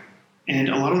out. And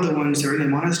a lot of the ones that are in the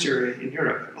monastery in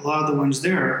Europe, a lot of the ones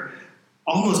there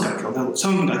almost got killed. Now,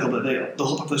 some of them got killed, but the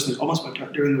whole population was almost wiped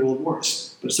out during the World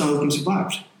Wars. But some of them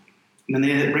survived. And then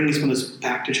they ended up bringing some of those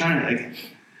back to China again.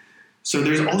 So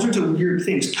there's all sorts of weird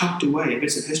things tucked away in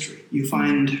bits of history. You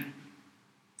find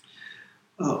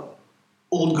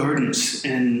old gardens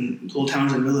in little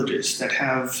towns and villages that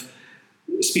have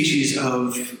species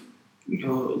of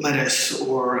lettuce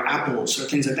or apples or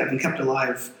things like that been kept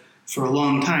alive for a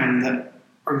long time that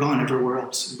are gone everywhere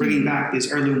else. Bringing back these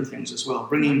heirloom things as well,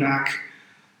 bringing back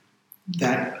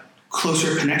that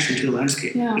closer connection to the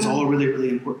landscape is all really, really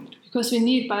important. Because we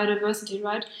need biodiversity,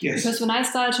 right? Yes. Because when I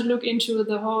started to look into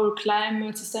the whole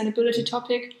climate sustainability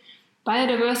topic,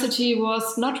 biodiversity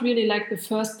was not really like the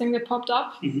first thing that popped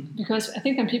up, because I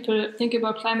think when people think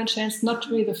about climate change, it's not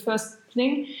really the first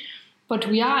thing, but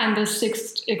we are in the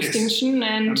sixth extinction,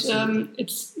 and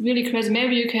it's really crazy.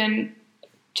 Maybe you can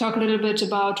talk a little bit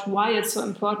about why it's so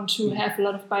important to have a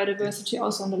lot of biodiversity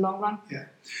also in the long run. Yeah.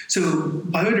 So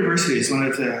biodiversity is one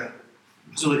of the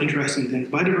really interesting things.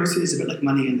 Biodiversity is a bit like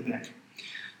money in the bank.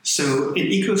 So an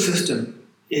ecosystem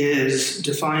is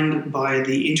defined by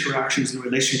the interactions and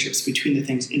relationships between the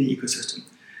things in the ecosystem.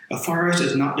 A forest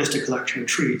is not just a collection of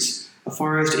trees. A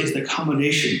forest is the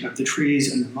combination of the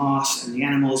trees and the moss and the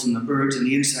animals and the birds and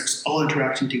the insects all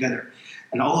interacting together.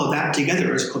 And all of that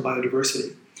together is called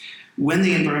biodiversity. When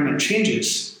the environment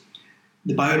changes,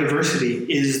 the biodiversity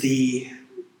is the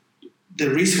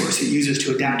resource it uses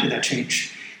to adapt to that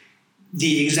change.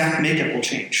 The exact makeup will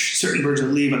change. Certain birds will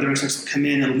leave, other insects will come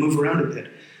in, it'll move around a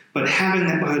bit. But having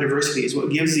that biodiversity is what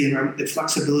gives the environment the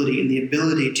flexibility and the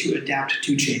ability to adapt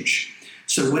to change.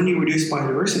 So when you reduce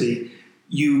biodiversity,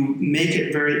 you make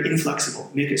it very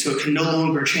inflexible, make it so it can no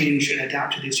longer change and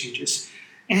adapt to these changes.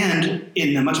 And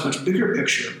in a much, much bigger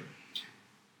picture,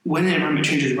 when the environment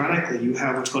changes radically, you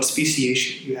have what's called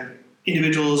speciation. You have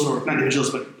individuals, or not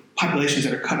individuals, but populations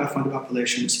that are cut off from other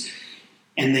populations,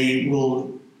 and they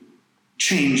will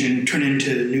change and turn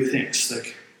into new things.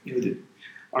 Like,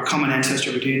 our common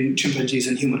ancestor between chimpanzees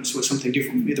and humans was something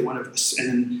different from either one of us, and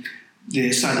then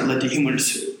the side that led to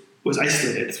humans was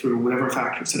isolated through whatever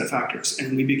set of factors,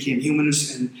 and we became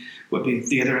humans, and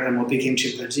the other animal became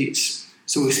chimpanzees.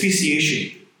 So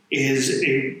speciation is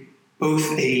both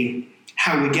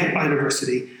how we get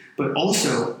biodiversity, but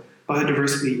also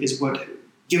biodiversity is what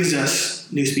gives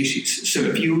us new species. So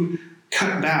if you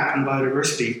cut back on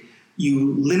biodiversity,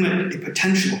 you limit the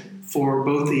potential for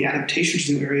both the adaptation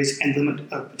to new areas and limit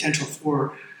the potential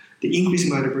for the increase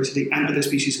in biodiversity and other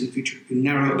species in the future. You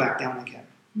narrow it back down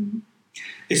again.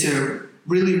 It's a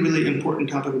really, really important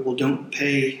topic people don't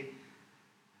pay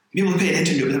People pay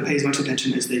attention to it, but don't pay as much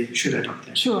attention as they should, I don't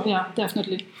think. Sure, yeah,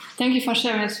 definitely. Thank you for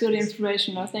sharing. It's really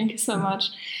inspirational. Thank you so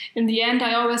much. In the end,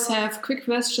 I always have quick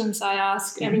questions I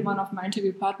ask every one of my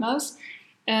interview partners.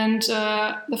 And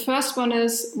the first one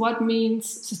is, what means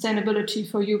sustainability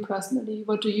for you personally?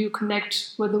 What do you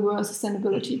connect with the word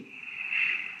sustainability?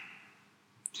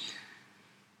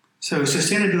 So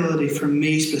sustainability for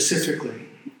me specifically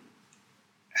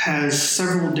has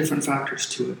several different factors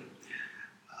to it.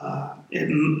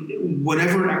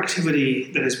 Whatever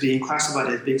activity that is being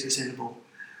classified as being sustainable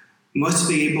must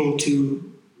be able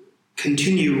to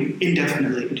continue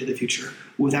indefinitely into the future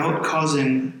without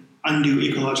causing undue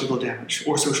ecological damage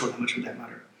or social damage for that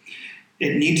matter.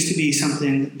 It needs to be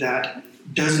something that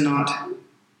does not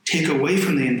take away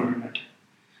from the environment.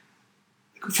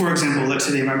 For example, let's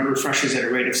say the environment refreshes at a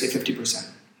rate of, say, 50%.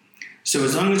 So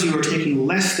as long as you are taking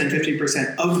less than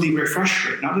 50% of the refresh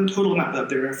rate, not the total amount, but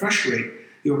the refresh rate,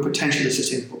 you're potentially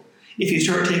sustainable. If you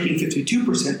start taking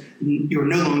 52%, you're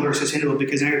no longer sustainable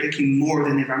because now you're taking more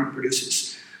than the environment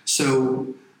produces.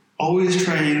 So always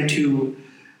trying to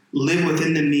live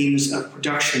within the means of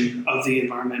production of the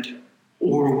environment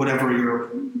or whatever your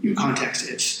context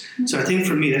is. So I think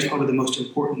for me, that's probably the most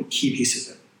important key piece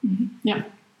of it. Mm-hmm. Yeah,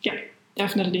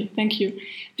 definitely. Thank you.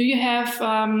 Do you have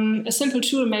a simple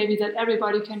tool maybe that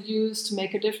everybody can use to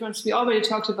make a difference? We already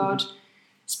talked about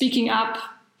speaking up,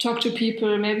 talk to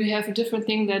people. Maybe you have a different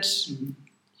thing that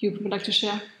you would like to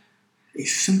share. A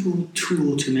simple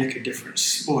tool to make a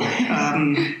difference. Boy,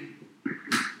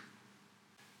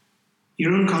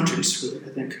 your own conscience, really, I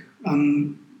think.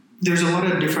 There's a lot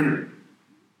of different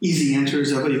easy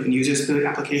answers of it. You can use this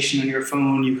application on your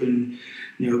phone. You can,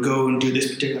 go and do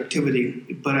this particular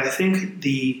activity. But I think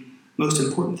the most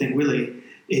important thing, really,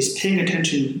 is paying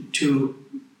attention to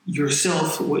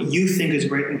yourself, what you think is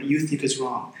right and what you think is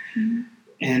wrong,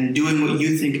 and doing what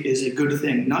you think is a good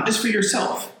thing, not just for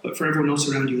yourself, but for everyone else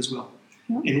around you as well.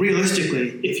 Yeah. And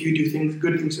realistically, if you do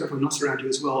good things for everyone else around you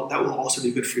as well, that will also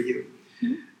be good for you.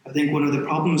 I think one of the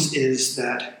problems is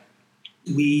that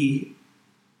we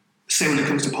say, when it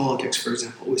comes to politics, for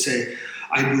example, we say,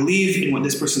 I believe in what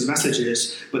this person's message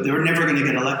is, but they're never going to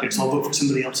get elected, so I'll vote for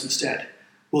somebody else instead.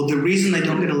 Well, the reason they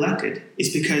don't get elected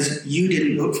is because you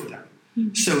didn't vote for them.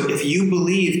 So if you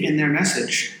believe in their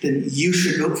message, then you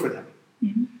should vote for them.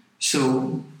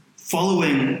 So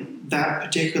following that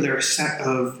particular set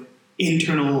of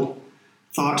internal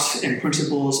thoughts and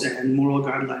principles and moral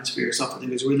guidelines for yourself, I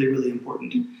think is really, really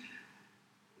important.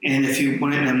 And if you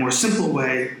want it in a more simple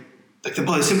way, like the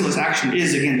probably simplest action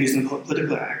is, again, using the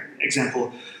political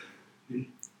example,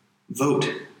 vote.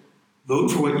 Vote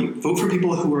for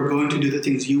people who are going to do the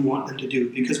things you want them to do.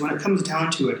 Because when it comes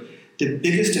down to it, the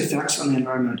biggest effects on the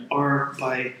environment are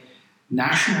by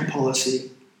national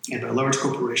policy and by large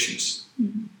corporations.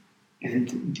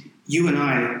 And you and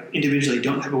I individually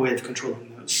don't have a way of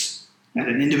controlling those at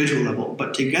an individual level.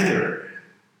 But together,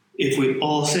 if we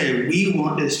all say we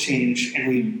want this change and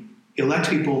we elect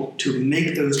people to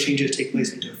make those changes take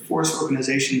place and to force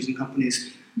organizations and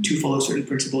companies to follow certain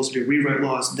principles, to rewrite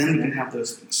laws, then we can have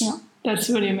those things. Yeah, that's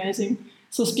really amazing.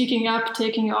 So speaking up,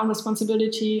 taking your own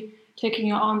responsibility, taking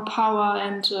your own power,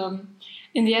 and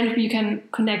in the end, we can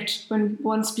connect when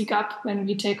one speak up, when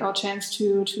we take our chance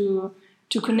to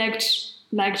connect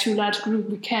like to a large group,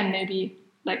 we can maybe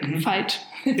fight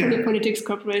for the politics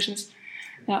corporations.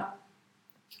 Yeah.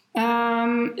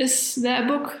 Is there a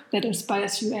book that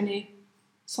inspires you? Any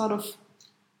sort of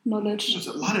knowledge? There's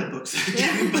a lot of books,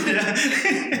 but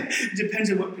it depends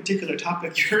on what particular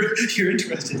topic you're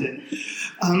interested in.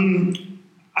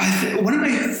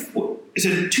 It's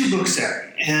a 2-book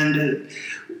set, and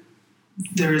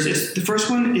the first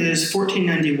one is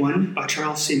 1491 by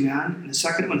Charles C. Mann, and the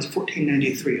second one is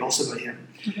 1493, also by him.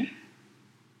 Okay.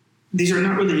 These are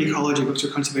not really ecology books or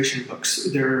conservation books.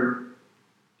 They're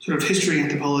sort of history,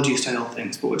 anthropology style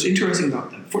things. But what's interesting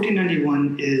about them,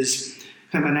 1491 is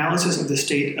kind of analysis of the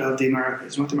state of the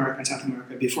Americas, North America and South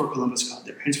America, before Columbus got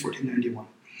there, hence 1491.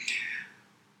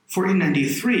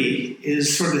 1493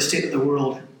 is sort of the state of the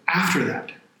world after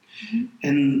that.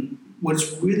 And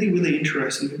what's really, really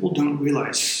interesting, people don't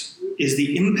realize, is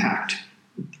the impact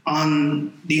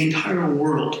on the entire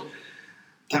world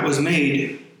that was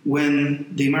made when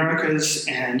the Americas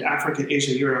and Africa,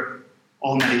 Asia, Europe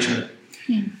all met each other.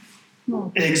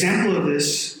 An example of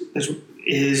this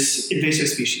is invasive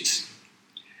species.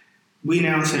 We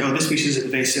now say, this species is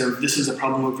invasive, this is a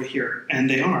problem over here, and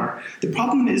they are. The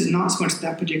problem is not so much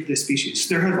that particular species.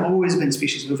 There have always been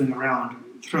species moving around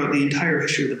throughout the entire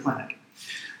history of the planet.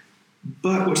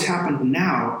 But what's happened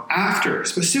now,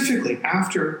 specifically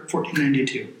after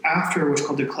 1492, after what's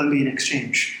called the Columbian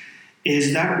Exchange,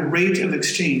 is that rate of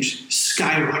exchange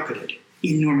skyrocketed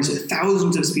enormously,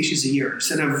 thousands of species a year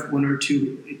instead of one or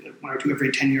two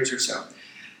every 10 years or so.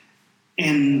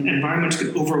 And environments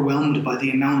get overwhelmed by the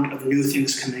amount of new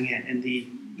things coming in and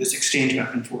this exchange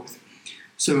back and forth.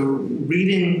 So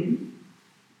reading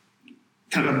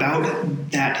kind of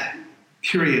about that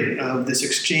period of this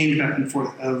exchange back and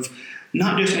forth of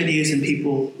not just ideas and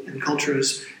people and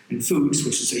cultures and foods,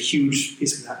 which is a huge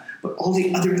piece of that, but all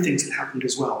the other things that happened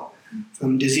as well,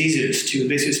 from diseases to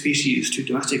invasive species to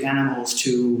domestic animals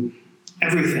to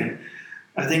everything,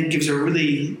 I think gives a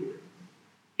really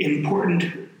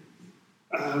important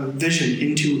vision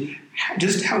into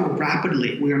just how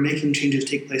rapidly we are making changes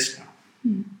take place now.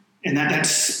 And that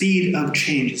speed of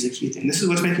change is a key thing. This is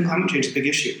what's making climate change a big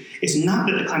issue. It's not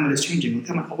that the climate is changing. The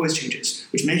climate always changes.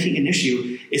 What's making an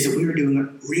issue is that we are doing it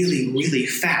really, really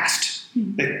fast.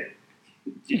 Like,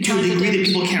 to a degree that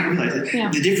people can't realize it.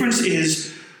 Yeah. The difference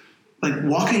is like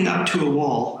walking up to a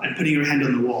wall and putting your hand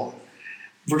on the wall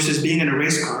versus being in a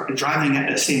race car and driving at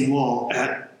that same wall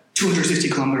at 260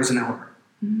 kilometers an hour.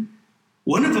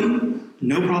 One of them,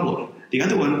 no problem. The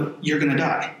other one, you're going to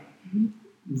die.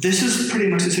 This is pretty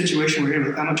much the situation we're in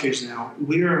with climate change now.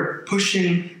 We are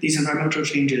pushing these environmental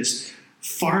changes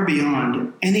far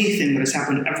beyond anything that has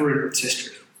happened ever in Earth's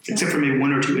history, except for maybe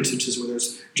one or two instances where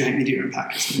there's giant meteor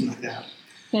impact or something like that.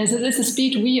 Yeah, so it's a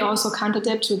speed we also can't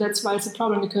adapt to. That's why it's a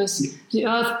problem, because the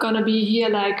Earth gonna be here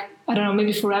like, I don't know,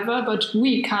 maybe forever, but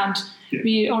we can't. Yeah.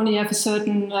 We only have a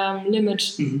certain limit,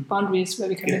 boundaries where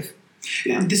we can live.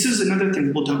 Yeah, this is another thing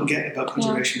people don't get about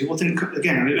conservation. People think,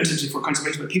 again, I'm essentially for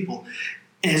conservation, but people.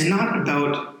 And it's not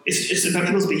about, it's about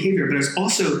people's behavior, but it's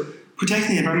also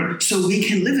protecting the environment so we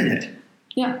can live in it.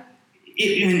 Yeah.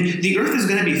 The Earth is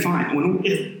going to be fine.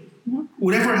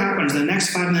 Whatever happens in the next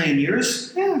 5 million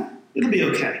years, it'll be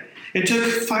okay. It took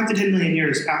 5 to 10 million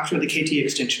years after the KT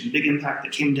extinction, the big impact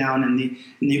that came down in the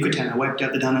Yucatan and wiped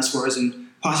out the dinosaurs and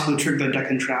possibly triggered the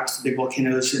Deccan traps, the big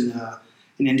volcanoes in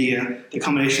India, the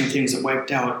combination of things that wiped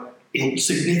out a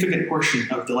significant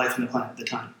portion of the life on the planet at the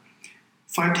time.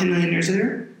 5, 10 million years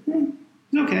later,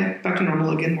 okay, back to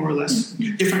normal again, more or less.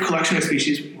 Different collection of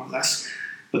species, more or less.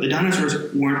 But the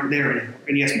dinosaurs weren't there anymore.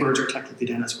 And yes, birds are technically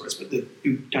dinosaurs, but the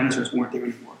dinosaurs weren't there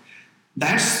anymore.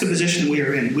 That's the position we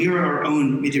are in. We are our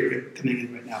own meteorite coming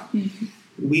in right now.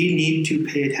 We need to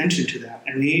pay attention to that,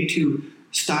 and we need to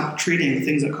stop treating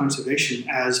things like conservation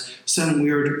as some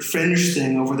weird fringe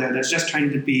thing over there that's just trying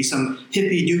to be some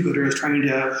hippie do-gooders trying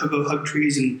to hug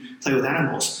trees and play with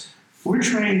animals. We're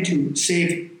trying to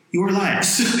save your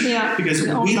lives because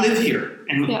we live here,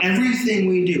 and everything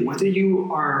we do, whether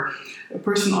you are a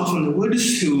person off in the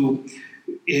woods who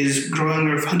is growing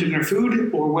or hunting their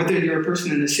food, or whether you're a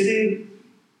person in the city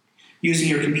using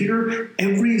your computer,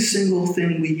 every single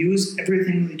thing we use,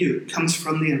 everything we do comes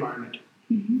from the environment.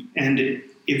 And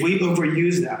if we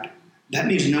overuse that, that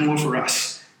means no more for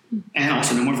us, and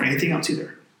also no more for anything else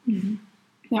either.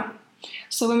 Yeah.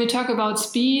 So when we talk about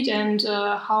speed and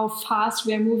how fast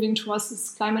we are moving towards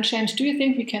this climate change, do you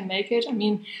think we can make it? I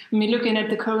mean, looking at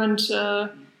the current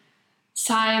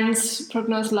science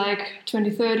prognosis like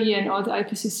 2030 and all the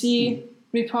IPCC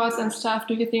reports and stuff,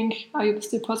 are you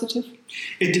still positive?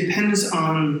 It depends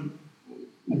on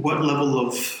what level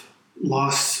of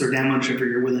loss or damage ever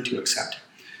you're willing to accept.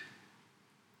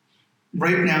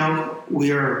 Right now,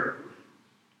 there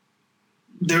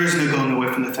is no going away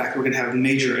from the fact that we're going to have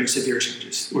major and severe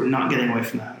changes. We're not getting away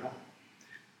from that at all.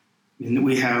 And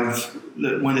we have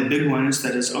one of the big ones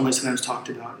that is only sometimes talked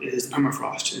about is the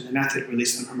permafrost and the method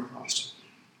released in the permafrost.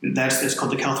 And that's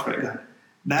called the Calthrope gun.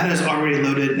 That is already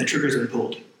loaded and the trigger's been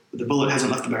pulled, but the bullet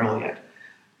hasn't left the barrel yet.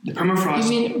 The permafrost. You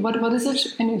mean what is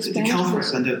it? Can you explain? The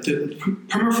Calthrope gun. The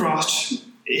permafrost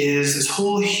is this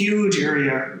whole huge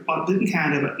area in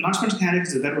Canada, but not so much in Canada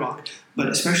because of bedrock, but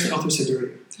especially all through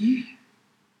Siberia.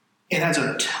 It has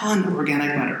a ton of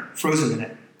organic matter frozen in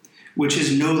it, which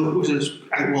is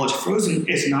it's frozen,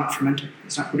 it's not fermenting,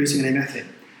 it's not producing any methane.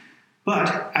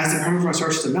 But as the permafrost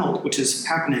starts to melt, which is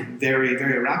happening very,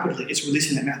 very rapidly, it's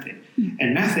releasing that methane.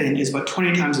 And methane is about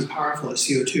 20 times as powerful as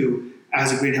CO2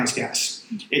 as a greenhouse gas.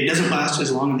 It doesn't last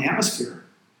as long in the atmosphere,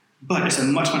 but it's a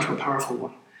much, much more powerful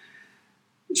one.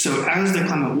 So as the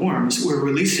climate warms, we're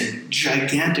releasing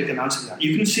gigantic amounts of that.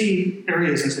 You can see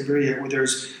areas in Siberia where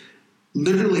there's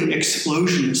literally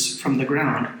explosions from the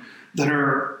ground that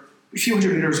are a few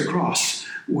hundred meters across,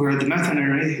 where the methane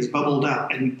underneath has bubbled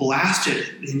up and blasted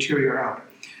the interior out.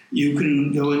 You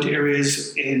can go into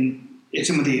areas in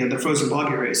some of the frozen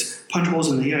bog areas, punch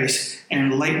holes in the ice,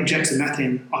 and light jets of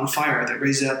methane on fire that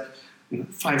raise up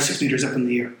 5-6 meters up in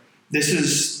the air. This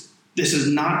is This is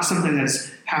not something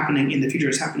that's happening in the future.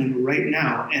 It's happening right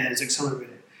now, and it's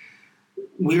accelerated.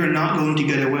 We are not going to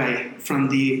get away from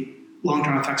the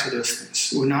long-term effects of those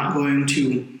things. We're not going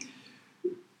to,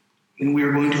 and we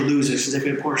are going to lose a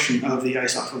significant portion of the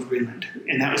ice off of Greenland.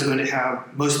 And that is going to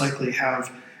most likely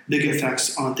have big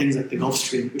effects on things like the Gulf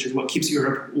Stream, which is what keeps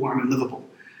Europe warm and livable.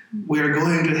 We are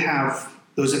going to have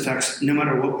those effects no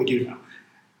matter what we do now.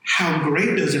 How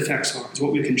great those effects are is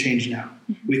what we can change now.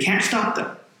 We can't stop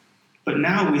them. But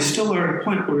now we still are at a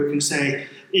point where we can say,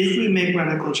 if we make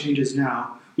radical changes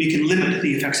now, we can limit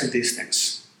the effects of these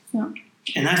things. Yeah.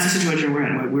 And that's the situation we're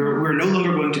in. We're no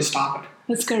longer going to stop it.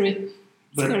 That's scary.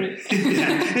 Scary.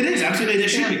 Yeah, it is, absolutely. It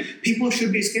should be. People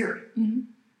should be scared.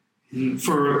 Mm-hmm.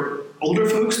 For older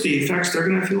folks, the effects they're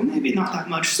going to feel maybe not that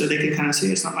much, so they can kind of say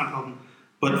it's not my problem.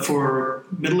 But for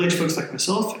middle-aged folks like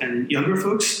myself and younger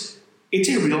folks, it's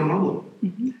a real problem.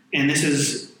 Mm-hmm. And this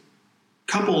is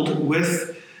coupled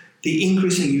with the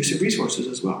increasing use of resources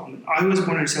as well. I was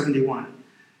born in 1971.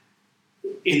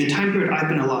 In the time period I've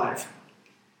been alive,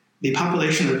 the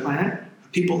population of the planet,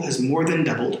 people, has more than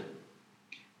doubled.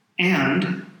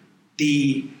 And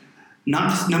the,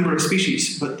 not the number of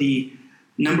species, but the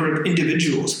number of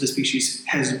individuals of the species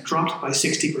has dropped by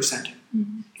 60%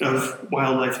 of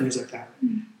wildlife and things like that.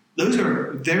 Those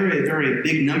are very, very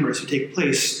big numbers to take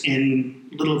place in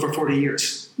a little over 40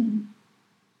 years.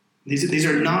 These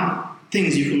are not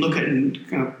things you can look at and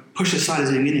kind of push aside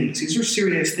as meaningless. These are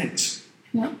serious things.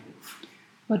 Yeah.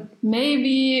 But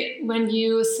maybe when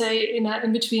you say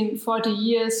in between 40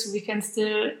 years, we can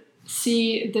still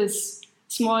see this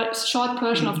short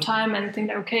portion of time and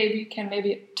think, okay, we can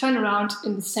maybe turn around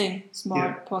in the same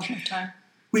small portion of time.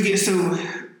 So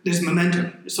there's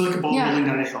momentum. It's like a ball rolling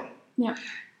down a hill. Yeah.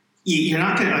 You're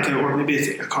not going to, or maybe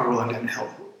it's a car rolling down a hill.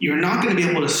 You're not going to be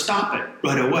able to stop it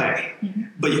right away,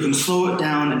 but you can slow it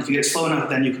down, and if you get slow enough,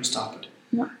 then you can stop it.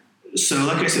 Yeah. So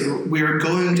like I said, we're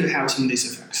going to have some of these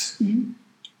effects.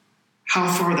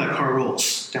 How far that car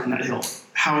rolls down that hill,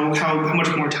 how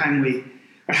much more time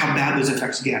or how bad those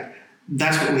effects get,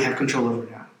 that's what we have control over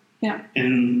now. Yeah.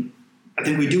 And I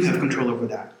think we do have control over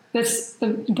that. That's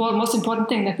the most important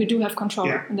thing, that we do have control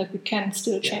and that we can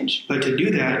still change. But to do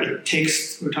that, it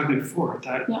takes, we were talking before,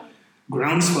 that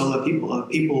groundswell of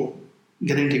people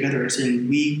getting together and saying,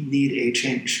 we need a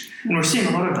change. And we're seeing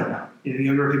a lot of that now.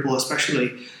 Younger people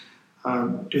especially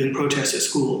doing protests at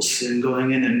schools and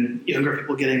going in, and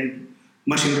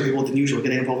much younger people than usual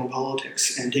getting involved in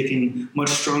politics and taking much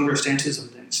stronger stances on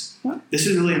things. Yeah. This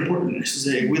is really important. This is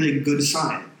a really good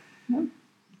sign. Yeah.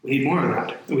 We need more of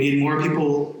that. We need more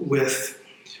people with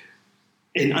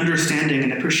an understanding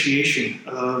and appreciation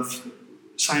of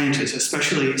sciences,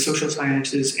 especially social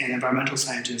sciences and environmental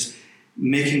sciences,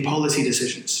 making policy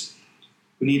decisions.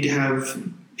 We need to have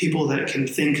people that can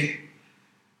think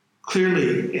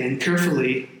clearly and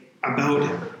carefully about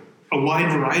a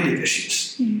wide variety of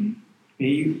issues.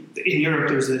 In Europe,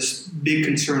 there's this big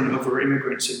concern over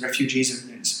immigrants and refugees and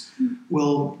things.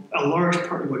 Well, a large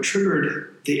part of what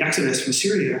triggered the exodus from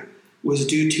Syria was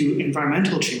due to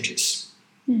environmental changes.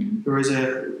 There was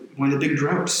one of the big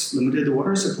droughts limited the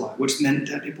water supply, which meant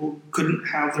that people couldn't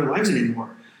have their lives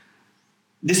anymore.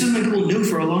 This is something people knew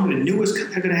for a long time, knew was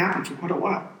going to happen for quite a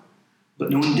while. But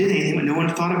no one did anything, but no one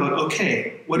thought about,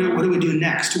 okay, what do we do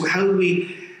next? How do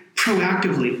we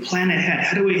proactively plan ahead?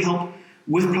 How do we help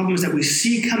with problems that we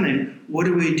see coming? What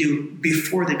do we do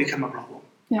before they become a problem?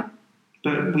 Yeah.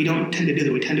 But we don't tend to do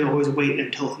that. We tend to always wait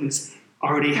until things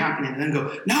already happening and then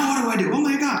go, now what do I do? Oh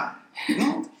my God.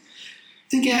 Well,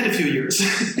 think ahead a few years.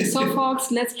 So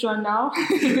folks, let's join now.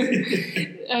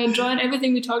 Join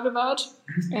everything we talked about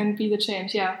and be the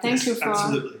change. Yeah. Thank you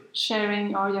for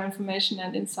sharing all your information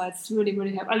and insights. It's really,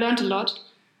 really helpful. I learned a lot.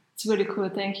 It's really cool.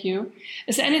 Thank you.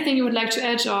 Is there anything you would like to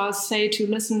add or say to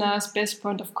listeners, best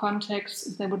point of contact,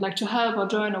 if they would like to help or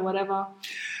join or whatever?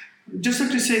 Just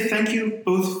like to say thank you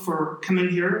both for coming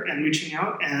here and reaching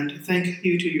out, and thank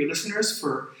you to your listeners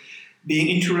for being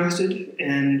interested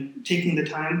and taking the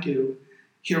time to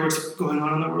hear what's going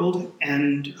on in the world.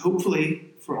 And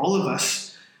hopefully for all of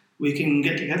us, we can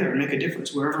get together and make a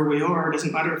difference wherever we are. It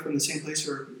doesn't matter if we're in the same place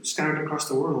or scattered across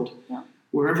the world. Yeah.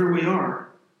 Wherever we are,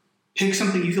 pick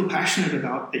something you feel passionate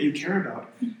about, that you care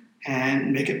about,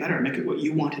 and make it better. Make it what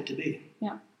you want it to be.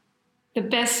 Yeah. The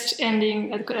best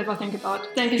ending I could ever think about.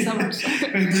 Thank you so much. My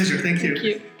pleasure. Thank you. Thank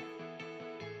you.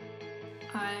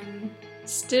 I'm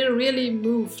still really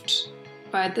moved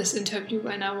by this interview,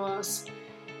 and I was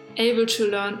able to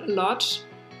learn a lot.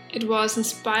 It was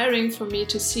inspiring for me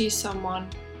to see someone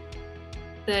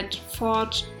that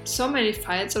fought so many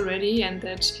fights already and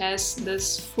that has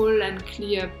this full and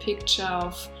clear picture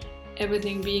of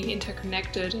everything being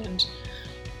interconnected, and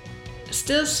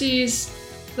still sees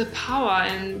the power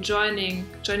in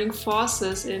joining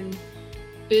forces, in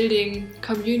building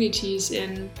communities,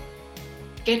 in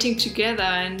getting together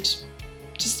and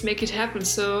just make it happen.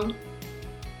 So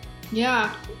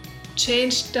yeah,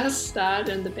 change does start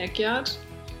in the backyard,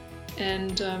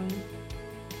 and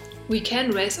we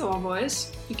can raise our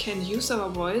voice, we can use our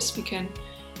voice, we can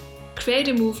create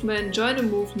a movement, join a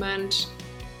movement,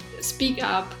 speak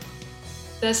up.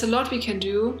 There's a lot we can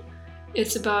do.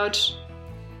 It's about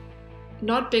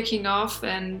not backing off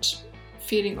and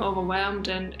feeling overwhelmed,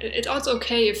 and it's also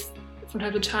okay if from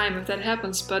time to time if that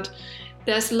happens, but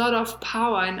there's a lot of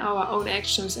power in our own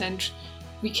actions, and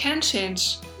we can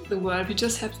change the world. We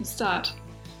just have to start.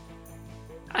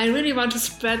 I really want to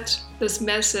spread this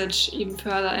message even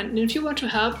further, and if you want to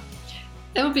help,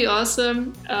 that would be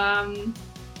awesome.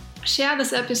 Share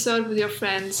this episode with your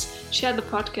friends, share the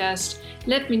podcast,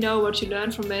 let me know what you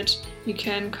learned from it. You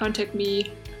can contact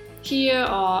me here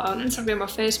or on Instagram or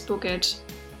Facebook at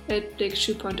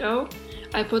 @BlakeShoe.0.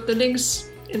 I put the links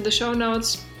in the show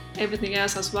notes, everything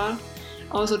else as well,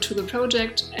 also to the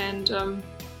project. And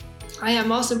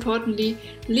most importantly,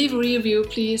 leave a review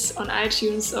please on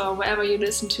iTunes or wherever you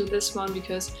listen to this one,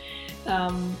 because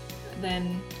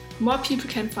then more people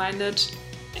can find it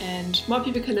and more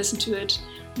people can listen to it.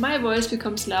 My voice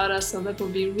becomes louder, so that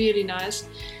would be really nice.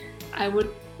 I would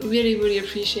really, really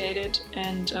appreciate it.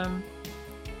 And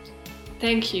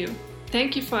thank you.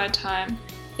 Thank you for your time.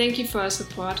 Thank you for your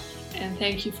support. And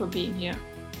thank you for being here.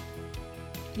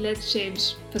 Let's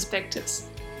change perspectives.